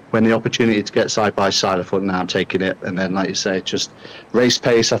 But when the opportunity to get side by side, I thought, I'm taking it. And then, like you say, just race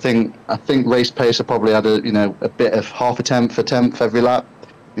pace. I think race pace, I probably had a bit of half a tenth every lap,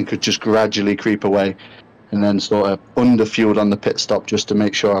 and could just gradually creep away, and then sort of under fueled on the pit stop just to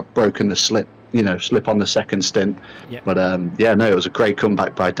make sure I've broken the slip on the second stint. Yep. But yeah, no, it was a great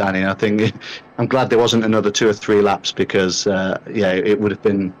comeback by Danny. I think I'm glad there wasn't another 2 or 3 laps, because yeah, it would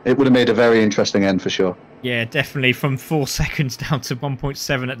have made a very interesting end for sure. Yeah, definitely. From 4 seconds down to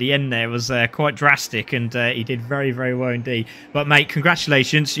 1.7 at the end there was quite drastic, and he did very, very well indeed. But mate,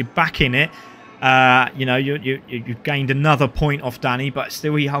 congratulations, you're back in it. You've gained another point off Danny, but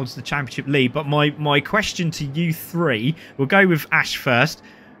still he holds the championship lead. But my question to you three, we'll go with Ash first.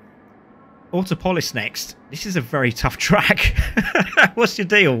 Autopolis next. This is a very tough track. What's your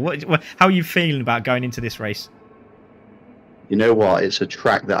deal? How are you feeling about going into this race? You know what? It's a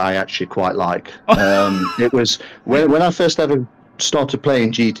track that I actually quite like. It was when I first ever started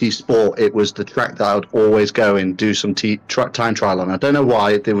playing GT Sport. It was the track that I would always go and do some time trial on. I don't know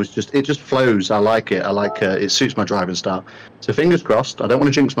why. It just flows. I like it. It suits my driving style. So fingers crossed. I don't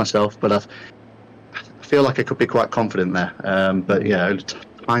want to jinx myself, but I feel like I could be quite confident there. But yeah,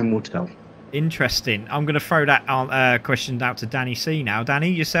 time will tell. Interesting. I'm going to throw that question out to Danny C now. Danny,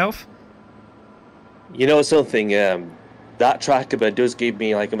 yourself? Something, that track does give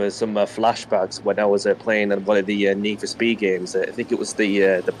me some flashbacks when I was playing in one of the Need for Speed games. I think it was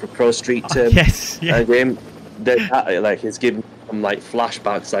the Pro Street yes, yeah. Game. It's giving some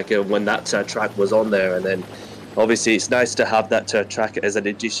flashbacks when that track was on there, and then obviously it's nice to have that track as an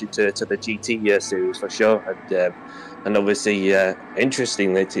addition to the GT series for sure. And obviously,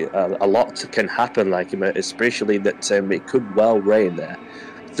 interestingly, a lot can happen, especially that it could well rain there.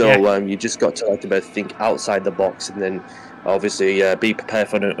 So yeah. You just got to think outside the box, and then obviously be prepared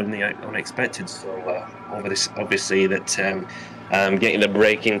for the unexpected. So obviously that getting the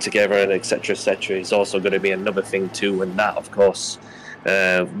braking together and etc. is also going to be another thing too, and that of course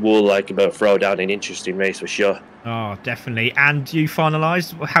will throw down an interesting race for sure. Oh, definitely. And you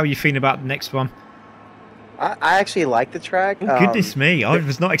finalised? How are you feeling about the next one? I actually like the track. Oh, goodness me. I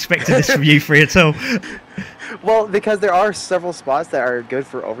was not expecting this from you three at all. Well, because there are several spots that are good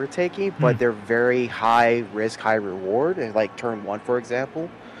for overtaking, but they're very high risk, high reward. Like turn 1, for example.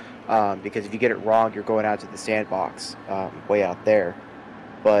 Because if you get it wrong, you're going out to the sandbox way out there.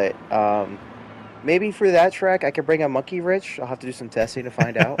 But maybe for that track, I could bring a Monkey Rich. I'll have to do some testing to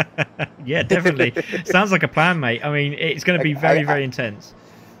find out. Yeah, definitely. Sounds like a plan, mate. I mean, it's going to be very, very intense.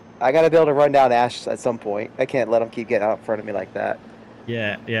 I got to be able to run down Ash at some point. I can't let him keep getting out in front of me like that.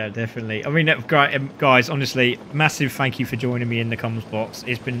 Yeah, definitely. I mean, guys, honestly, massive thank you for joining me in the comms box.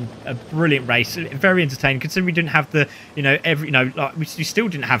 It's been a brilliant race, very entertaining. Considering we didn't have the, like we still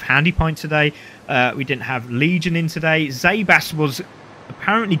didn't have Handy Pint today. We didn't have Legion in today. Zabas was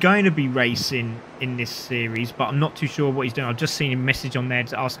apparently going to be racing in this series, but I'm not too sure what he's doing. I've just seen a message on there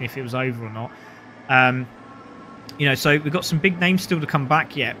asking if it was over or not. So we've got some big names still to come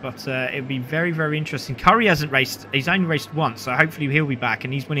back yet, but it'll be very, very interesting. Curry hasn't raced. He's only raced once, so hopefully he'll be back,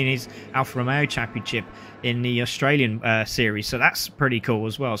 and he's winning his Alfa Romeo Championship in the Australian series, so that's pretty cool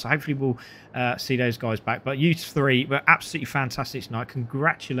as well. So hopefully we'll see those guys back. But you three were absolutely fantastic tonight.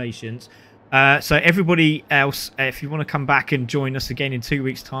 Congratulations. So everybody else, if you want to come back and join us again in 2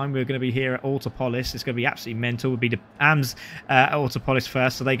 weeks' time, we're going to be here at Autopolis. It's going to be absolutely mental. It'll be the AMS at Autopolis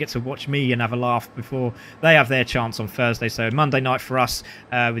first, so they get to watch me and have a laugh before they have their chance on Thursday. So Monday night for us,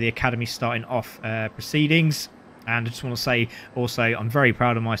 with the Academy starting off proceedings. And I just want to say also, I'm very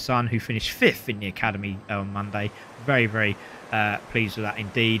proud of my son who finished 5th in the Academy on Monday. Very, very pleased with that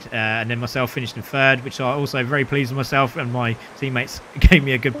indeed. And then myself finished in 3rd, which I also very pleased with myself, and my teammates gave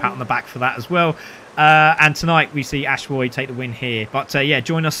me a good pat on the back for that as well. And tonight we see Ashroy take the win here. But yeah,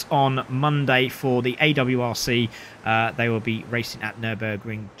 join us on Monday for the AWRC. They will be racing at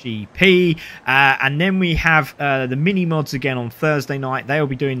Nürburgring GP. And then we have the mini mods again on Thursday night. They will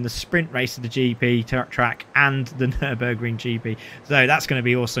be doing the sprint race of the GP track and the Nürburgring GP. So that's going to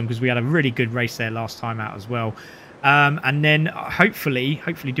be awesome, because we had a really good race there last time out as well. And then hopefully,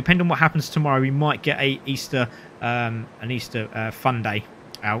 depending on what happens tomorrow, we might get an Easter fun day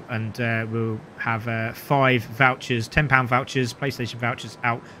out, and we'll have 5 vouchers, £10 vouchers, PlayStation vouchers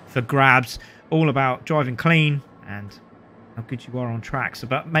out for grabs, all about driving clean and how good you are on track. So,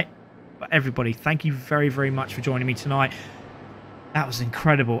 but everybody, thank you very, very much for joining me tonight. That was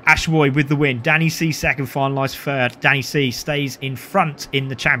incredible. Ashroy with the win. Danny C second, finalised 3rd. Danny C stays in front in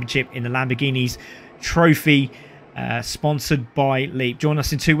the championship in the Lamborghini's trophy, sponsored by Leap. Join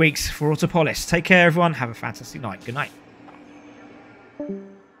us in 2 weeks for Autopolis. Take care, everyone. Have a fantastic night. Good night.